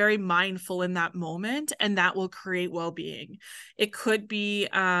and be very mindful in that moment. And that will create well-being. It could be,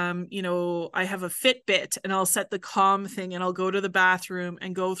 I have a Fitbit and I'll set the calm thing and I'll go to the bathroom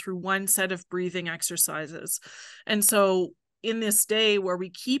and go through one set of breathing exercises. And so in this day where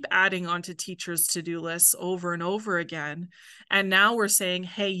we keep adding onto teachers' to-do lists over and over again, and now we're saying,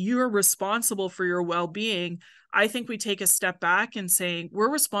 hey, you're responsible for your well-being, I think we take a step back and say,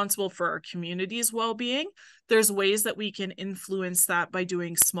 we're responsible for our community's well-being. There's ways that we can influence that by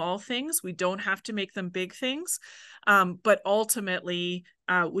doing small things. We don't have to make them big things. But ultimately,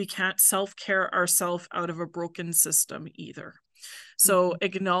 we can't self-care ourselves out of a broken system either. So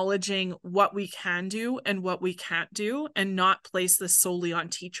acknowledging what we can do and what we can't do and not place this solely on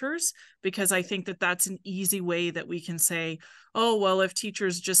teachers, because I think that that's an easy way that we can say, oh, well, if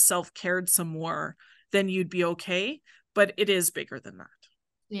teachers just self-cared some more, then you'd be okay. But it is bigger than that.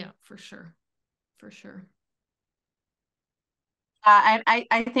 Yeah, for sure. For sure.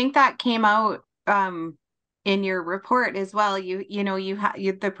 I think that came out in your report as well.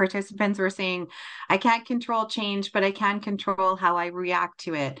 The participants were saying, I can't control change, but I can control how I react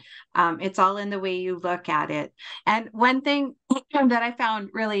to it. It's all in the way you look at it. And one thing that I found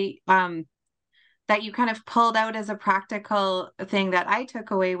really that that you kind of pulled out as a practical thing that I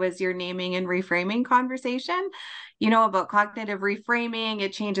took away was your naming and reframing conversation, about cognitive reframing.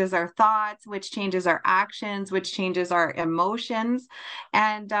 It changes our thoughts, which changes our actions, which changes our emotions,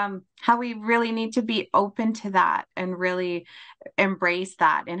 and how we really need to be open to that and really embrace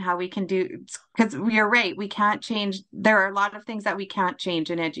that, and how we can do, because you're right, we can't change. There are a lot of things that we can't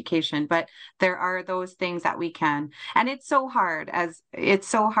change in education, but there are those things that we can. And it's so hard,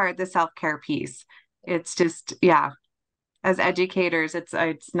 the self-care piece. It's just, yeah, as educators,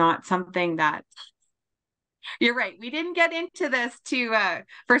 it's not something that, you're right, we didn't get into this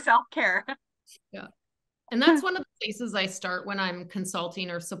for self-care. Yeah. And that's one of the places I start when I'm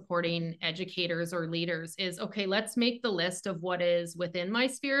consulting or supporting educators or leaders is, okay, let's make the list of what is within my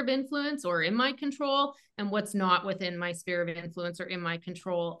sphere of influence or in my control and what's not within my sphere of influence or in my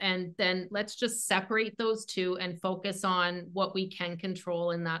control. And then let's just separate those two and focus on what we can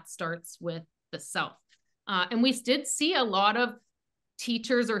control. And that starts with the self. And we did see a lot of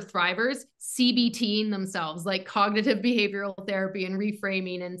teachers or thrivers CBTing themselves, like cognitive behavioral therapy and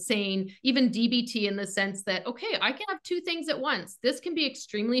reframing, and saying even DBT in the sense that, okay, I can have two things at once. This can be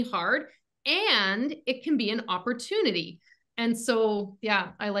extremely hard and it can be an opportunity. And so,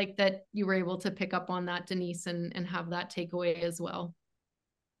 yeah, I like that you were able to pick up on that, Denise, and have that takeaway as well.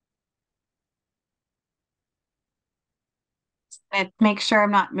 And make sure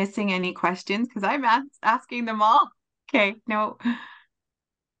I'm not missing any questions because I'm asking them all. Okay, no.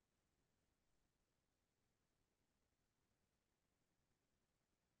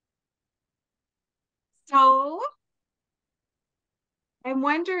 So I'm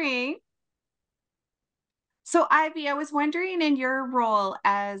wondering, so Ivy, I was wondering, in your role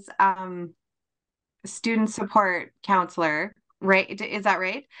as student support counselor, right? Is that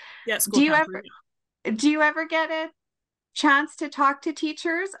right? Yes. Do you ever get a chance to talk to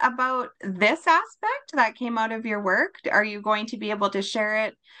teachers about this aspect that came out of your work? Are you going to be able to share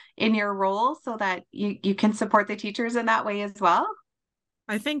it in your role so that you can support the teachers in that way as well?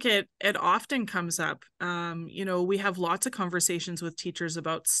 I think it often comes up. We have lots of conversations with teachers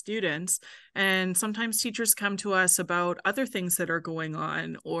about students, and sometimes teachers come to us about other things that are going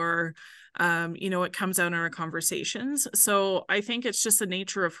on, or it comes out in our conversations. So I think it's just the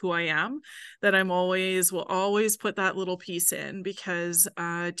nature of who I am that will always put that little piece in, because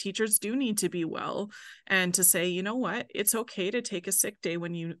teachers do need to be well, and to say, you know what, it's okay to take a sick day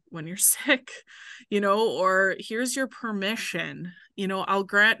when you're sick, or here's your permission. I'll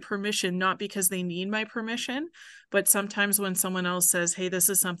grant permission, not because they need my permission, but sometimes when someone else says, hey, this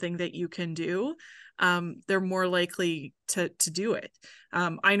is something that you can do, they're more likely to do it.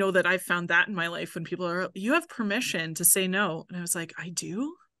 I know that I've found that in my life when people are, you have permission to say no. And I was like, I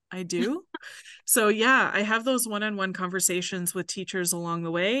do. So yeah, I have those one-on-one conversations with teachers along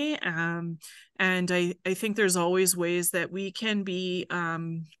the way. And I think there's always ways that we can be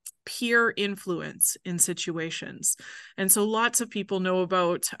peer influence in situations. And so lots of people know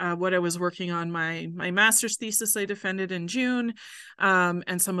about what I was working on, my master's thesis I defended in June,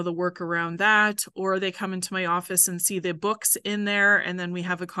 and some of the work around that, or they come into my office and see the books in there, and then we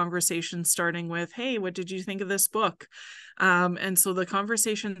have a conversation starting with, hey, what did you think of this book? And so the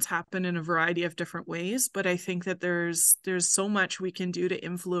conversations happen in a variety of different ways, but I think that there's so much we can do to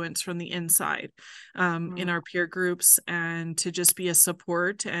influence from the inside in our peer groups, and to just be a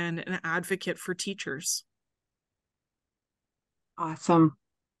support and an advocate for teachers. Awesome.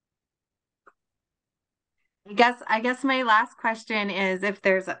 I guess my last question is, if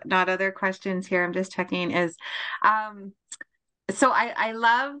there's not other questions here, I'm just checking, is so I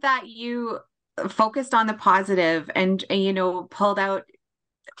love that you focused on the positive and pulled out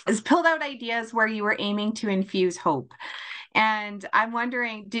ideas where you were aiming to infuse hope. And I'm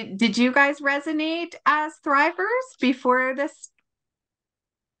wondering, did you guys resonate as thrivers before this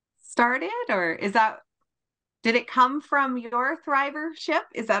started, or did it come from your thrivership?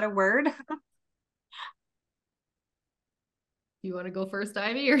 Is that a word? You want to go first,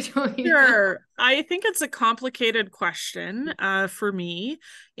 Ivy, or Sure. I think it's a complicated question for me,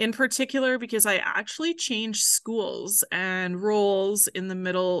 in particular, because I actually changed schools and roles in the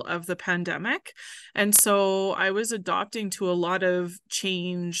middle of the pandemic. And so I was adopting to a lot of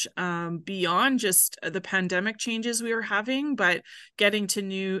change beyond just the pandemic changes we were having, but getting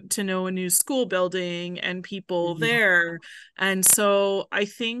to know a new school building and people there. And so I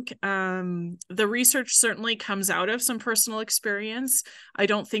think the research certainly comes out of some personal experience. I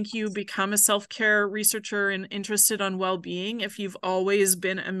don't think you become a self self-care researcher and interested on well-being if you've always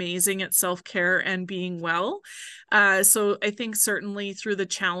been amazing at self-care and being well. So I think certainly through the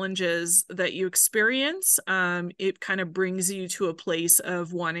challenges that you experience, it kind of brings you to a place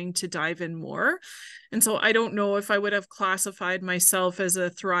of wanting to dive in more. And so I don't know if I would have classified myself as a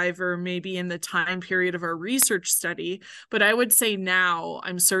thriver maybe in the time period of our research study, but I would say now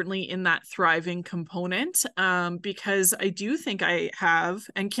I'm certainly in that thriving component, because I do think I have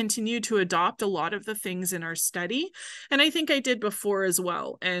and continue to adopt a lot of the things in our study. And I think I did before as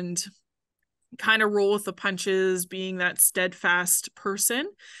well. And kind of roll with the punches, being that steadfast person.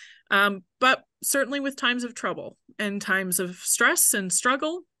 But certainly with times of trouble and times of stress and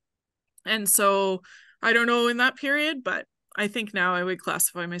struggle. And so I don't know in that period, but I think now I would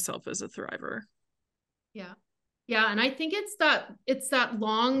classify myself as a thriver. Yeah. Yeah. And I think it's that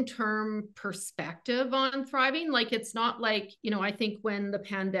long-term perspective on thriving. Like, it's not like, I think when the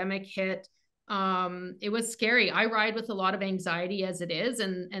pandemic hit, it was scary. I ride with a lot of anxiety as it is.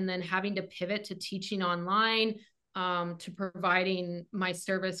 And then having to pivot to teaching online, to providing my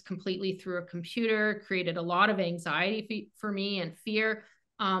service completely through a computer created a lot of anxiety for me and fear.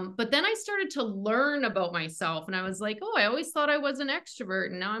 But then I started to learn about myself, and I was like, oh, I always thought I was an extrovert.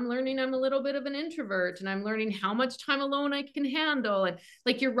 And now I'm learning I'm a little bit of an introvert, and I'm learning how much time alone I can handle. And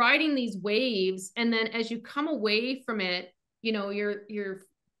like, you're riding these waves. And then as you come away from it, you're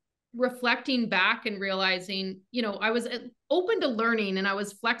reflecting back and realizing, I was open to learning and I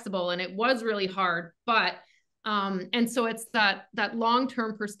was flexible, and it was really hard, but and so it's that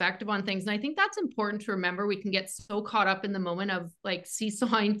long-term perspective on things. And I think that's important to remember. We can get so caught up in the moment of like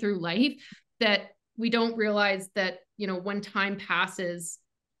seesawing through life that we don't realize that, when time passes,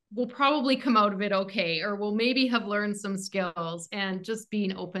 we'll probably come out of it okay, or we'll maybe have learned some skills, and just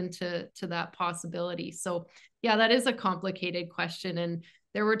being open to that possibility. So yeah, that is a complicated question. And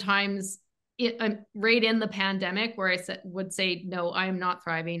there were times right in the pandemic where I would say, no, I am not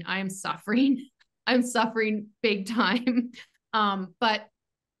thriving. I am suffering. I'm suffering big time. But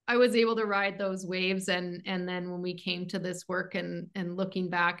I was able to ride those waves. And then when we came to this work and looking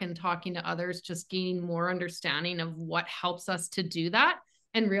back and talking to others, just gaining more understanding of what helps us to do that,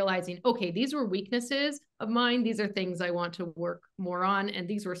 and realizing, okay, these were weaknesses of mine. These are things I want to work more on. And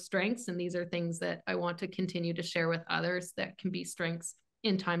these were strengths. And these are things that I want to continue to share with others that can be strengths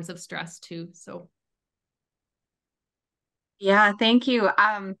in times of stress too. So. Yeah, thank you.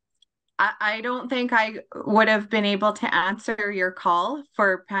 I don't think I would have been able to answer your call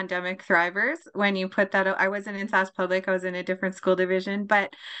for pandemic thrivers when you put that out. I wasn't in Sask Public, I was in a different school division,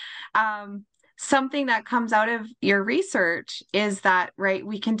 but something that comes out of your research is that, right,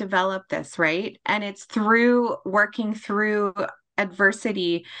 we can develop this, right? And it's through working through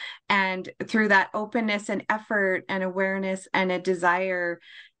adversity and through that openness and effort and awareness and a desire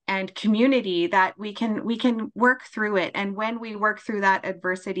and community that we can work through it. And when we work through that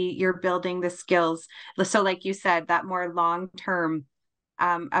adversity, you're building the skills. So like you said, that more long-term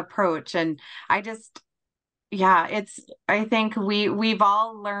approach. And I think we've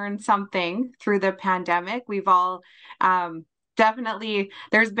all learned something through the pandemic. We've all definitely,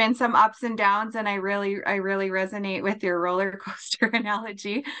 there's been some ups and downs, and I really resonate with your roller coaster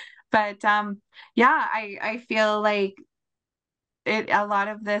analogy. But I feel like a lot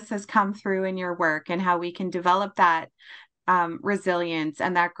of this has come through in your work, and how we can develop that resilience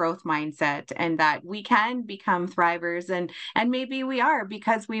and that growth mindset, and that we can become thrivers, and maybe we are,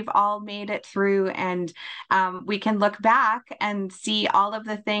 because we've all made it through, and we can look back and see all of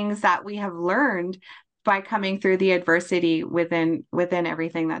the things that we have learned by coming through the adversity within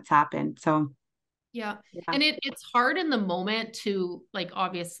everything that's happened. So yeah. And it's hard in the moment to, like,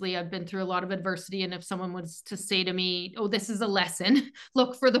 obviously I've been through a lot of adversity. And if someone was to say to me, oh, this is a lesson,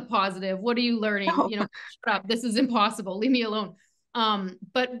 look for the positive. What are you learning? Oh. Shut up. This is impossible. Leave me alone.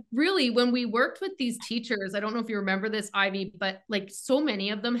 But really, when we worked with these teachers, I don't know if you remember this, Ivy, but like, so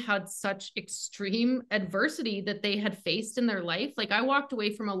many of them had such extreme adversity that they had faced in their life. Like, I walked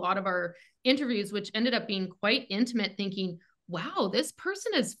away from a lot of our interviews, which ended up being quite intimate, thinking, wow, this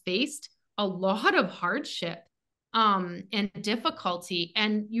person has faced a lot of hardship and difficulty.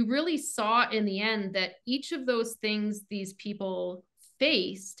 And you really saw in the end that each of those things these people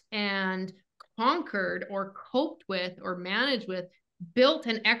faced and conquered or coped with or managed with built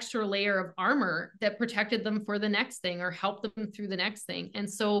an extra layer of armor that protected them for the next thing or helped them through the next thing. And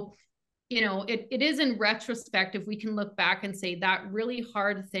so, it is in retrospect, if we can look back and say that really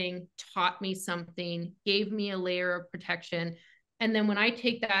hard thing taught me something, gave me a layer of protection. And then when I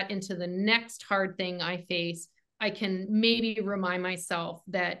take that into the next hard thing I face, I can maybe remind myself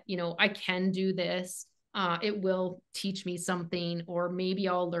that, I can do this. it will teach me something, or maybe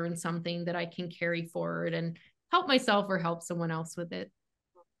I'll learn something that I can carry forward and help myself or help someone else with it.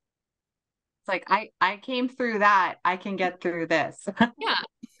 It's like, I came through that. I can get through this. Yeah.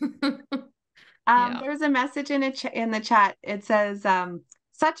 There's a message in the chat. It says,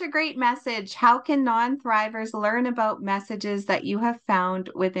 such a great message. How can non-thrivers learn about messages that you have found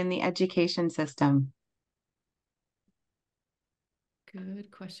within the education system?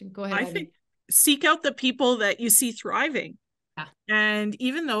 Good question. Go ahead. I think seek out the people that you see thriving. Yeah. And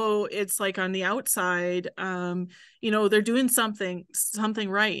even though it's like on the outside, they're doing something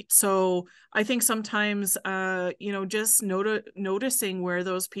right. So I think sometimes, just noticing where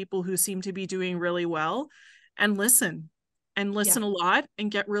those people who seem to be doing really well, and listen a lot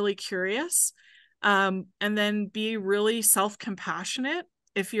and get really curious, and then be really self-compassionate.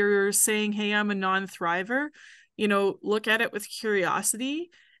 If you're saying, hey, I'm a non-thriver, look at it with curiosity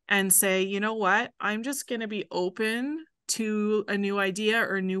and say, you know what, I'm just going to be open to a new idea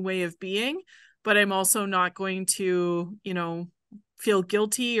or a new way of being, but I'm also not going to, feel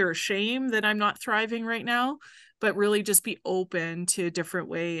guilty or shame that I'm not thriving right now, but really just be open to a different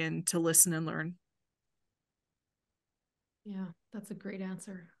way and to listen and learn. Yeah, that's a great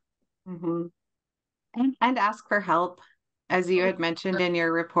answer. Mm-hmm. And ask for help, as you had mentioned in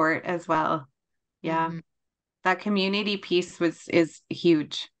your report as well. Yeah. Mm-hmm. That community piece is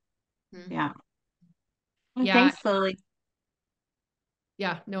huge. Mm-hmm. Yeah. Yeah. Thanks, Lily.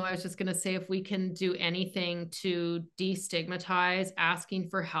 Yeah, no, I was just going to say, if we can do anything to destigmatize asking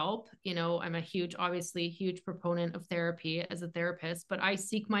for help, I'm a huge proponent of therapy as a therapist, but I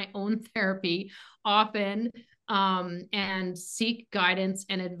seek my own therapy often, and seek guidance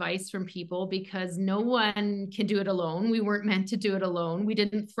and advice from people, because no one can do it alone. We weren't meant to do it alone. We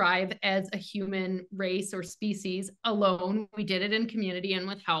didn't thrive as a human race or species alone. We did it in community and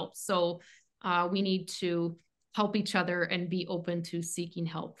with help. So we need to help each other and be open to seeking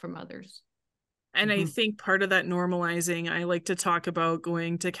help from others. And I think part of that normalizing, I like to talk about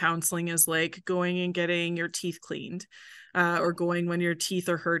going to counseling as like going and getting your teeth cleaned, or going when your teeth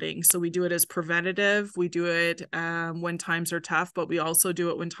are hurting. So we do it as preventative. We do it when times are tough, but we also do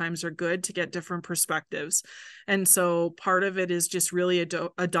it when times are good to get different perspectives. And so part of it is just really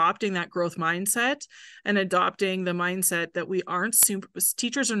adopting that growth mindset and adopting the mindset that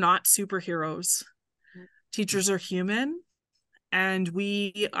teachers are not superheroes. Teachers are human, and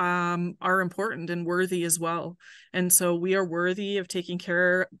we are important and worthy as well. And so we are worthy of taking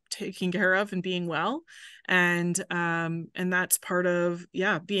care of and being well. And that's part of,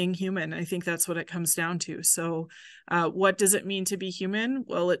 being human. I think that's what it comes down to. So what does it mean to be human?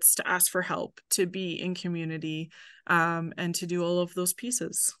 Well, it's to ask for help, to be in community, and to do all of those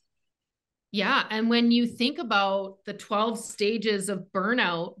pieces. Yeah. And when you think about the 12 stages of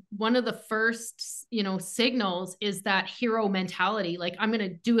burnout, one of the first, signals is that hero mentality. Like, I'm going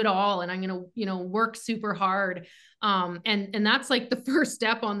to do it all, and I'm going to, work super hard. And that's like the first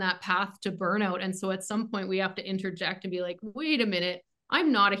step on that path to burnout. And so at some point we have to interject and be like, wait a minute,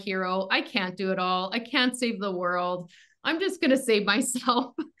 I'm not a hero. I can't do it all. I can't save the world. I'm just going to save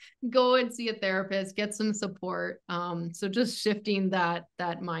myself. Go and see a therapist, get some support. So just shifting that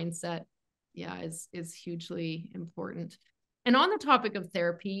mindset, is hugely important. And on the topic of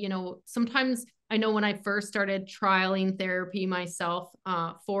therapy, sometimes I know when I first started trialing therapy myself,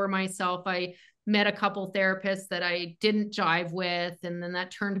 for myself, I met a couple therapists that I didn't jive with, and then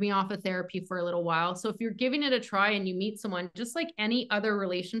that turned me off of therapy for a little while. So if you're giving it a try and you meet someone, just like any other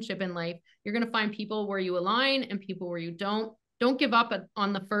relationship in life, you're going to find people where you align and people where you don't. Don't give up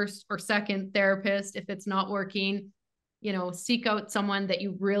on the first or second therapist if it's not working. Seek out someone that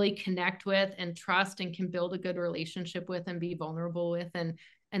you really connect with and trust and can build a good relationship with and be vulnerable with, and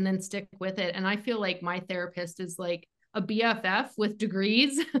then stick with it. And I feel like my therapist is like a BFF with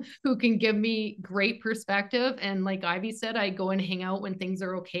degrees who can give me great perspective. And like Ivy said, I go and hang out when things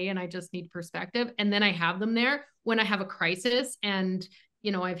are okay and I just need perspective. And then I have them there when I have a crisis and,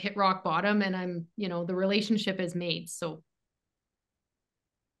 I've hit rock bottom and I'm, the relationship is made. So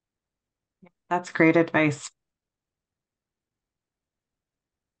that's great advice.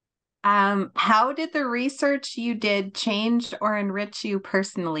 How did the research you did change or enrich you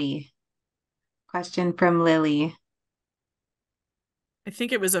personally? Question from Lily. I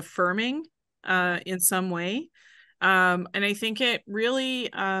think it was affirming in some way. And I think it really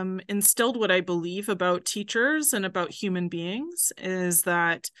instilled what I believe about teachers and about human beings, is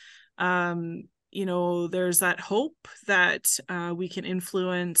that, there's that hope that we can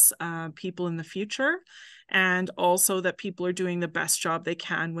influence people in the future. and also that people are doing the best job they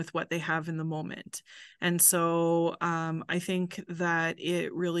can with what they have in the moment. And so I think that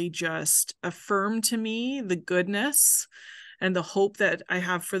it really just affirmed to me the goodness and the hope that I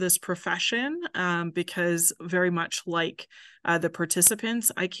have for this profession, because very much like the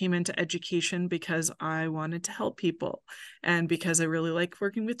participants, I came into education because I wanted to help people and because I really like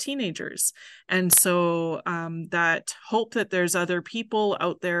working with teenagers. And so that hope that there's other people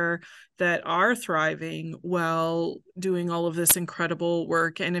out there that are thriving while doing all of this incredible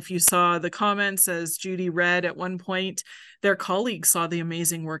work. And if you saw the comments, as Judy read at one point, their colleagues saw the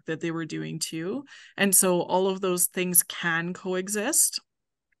amazing work that they were doing too. And so all of those things can coexist.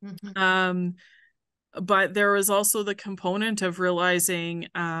 Mm-hmm. But there was also the component of realizing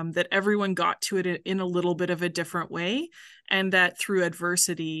that everyone got to it in a little bit of a different way, and that through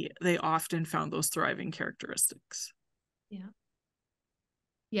adversity, they often found those thriving characteristics. Yeah.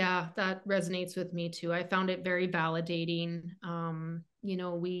 Yeah, that resonates with me too. I found it very validating. You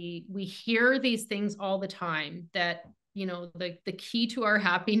know, we hear these things all the time that, you know, the key to our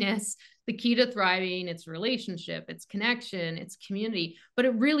happiness, the key to thriving, it's relationship, it's connection, it's community, but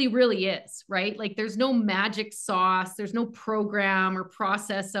it really, really is, right? Like there's no magic sauce, there's no program or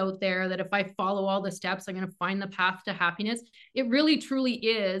process out there that if I follow all the steps, I'm going to find the path to happiness. It really, truly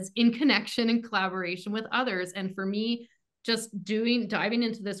is in connection and collaboration with others. And for me, just diving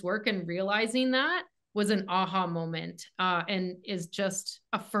into this work and realizing that was an aha moment, and is just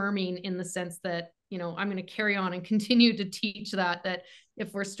affirming in the sense that, you know, I'm going to carry on and continue to teach that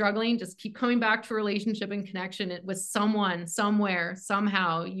if we're struggling, just keep coming back to relationship and connection with someone, somewhere,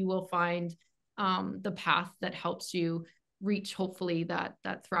 somehow you will find the path that helps you reach, hopefully, that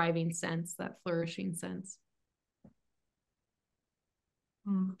thriving sense, that flourishing sense.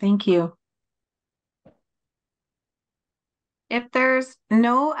 Thank you. If there's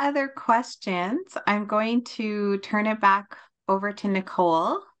no other questions, I'm going to turn it back over to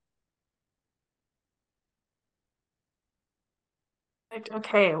Nicole.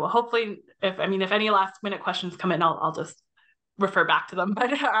 Okay, well, hopefully, if any last minute questions come in, I'll just refer back to them.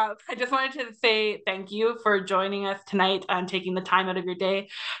 But I just wanted to say thank you for joining us tonight and taking the time out of your day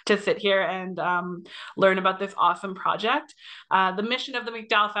to sit here and learn about this awesome project. The mission of the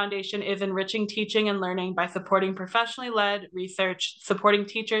McDowell Foundation is enriching teaching and learning by supporting professionally led research, supporting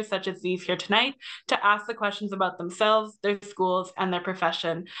teachers such as these here tonight to ask the questions about themselves, their schools, and their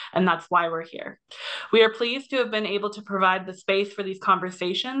profession. And that's why we're here. We are pleased to have been able to provide the space for these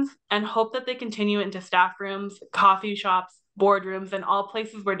conversations and hope that they continue into staff rooms, coffee shops, boardrooms, and all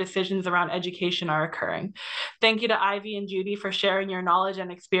places where decisions around education are occurring. Thank you to Ivy and Judy for sharing your knowledge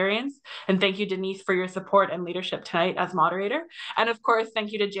and experience. And thank you, Denise, for your support and leadership tonight as moderator. And of course,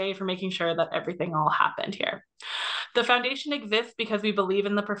 thank you to Jay for making sure that everything all happened here. The foundation exists because we believe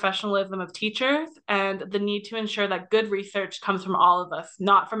in the professionalism of teachers and the need to ensure that good research comes from all of us,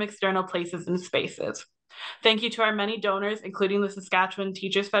 not from external places and spaces. Thank you to our many donors, including the Saskatchewan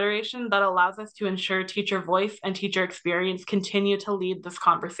Teachers Federation, that allows us to ensure teacher voice and teacher experience continue to lead this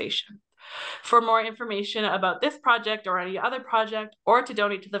conversation. For more information about this project or any other project, or to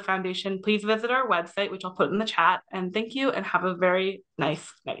donate to the foundation, please visit our website, which I'll put in the chat. And thank you and have a very nice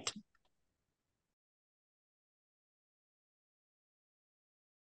night.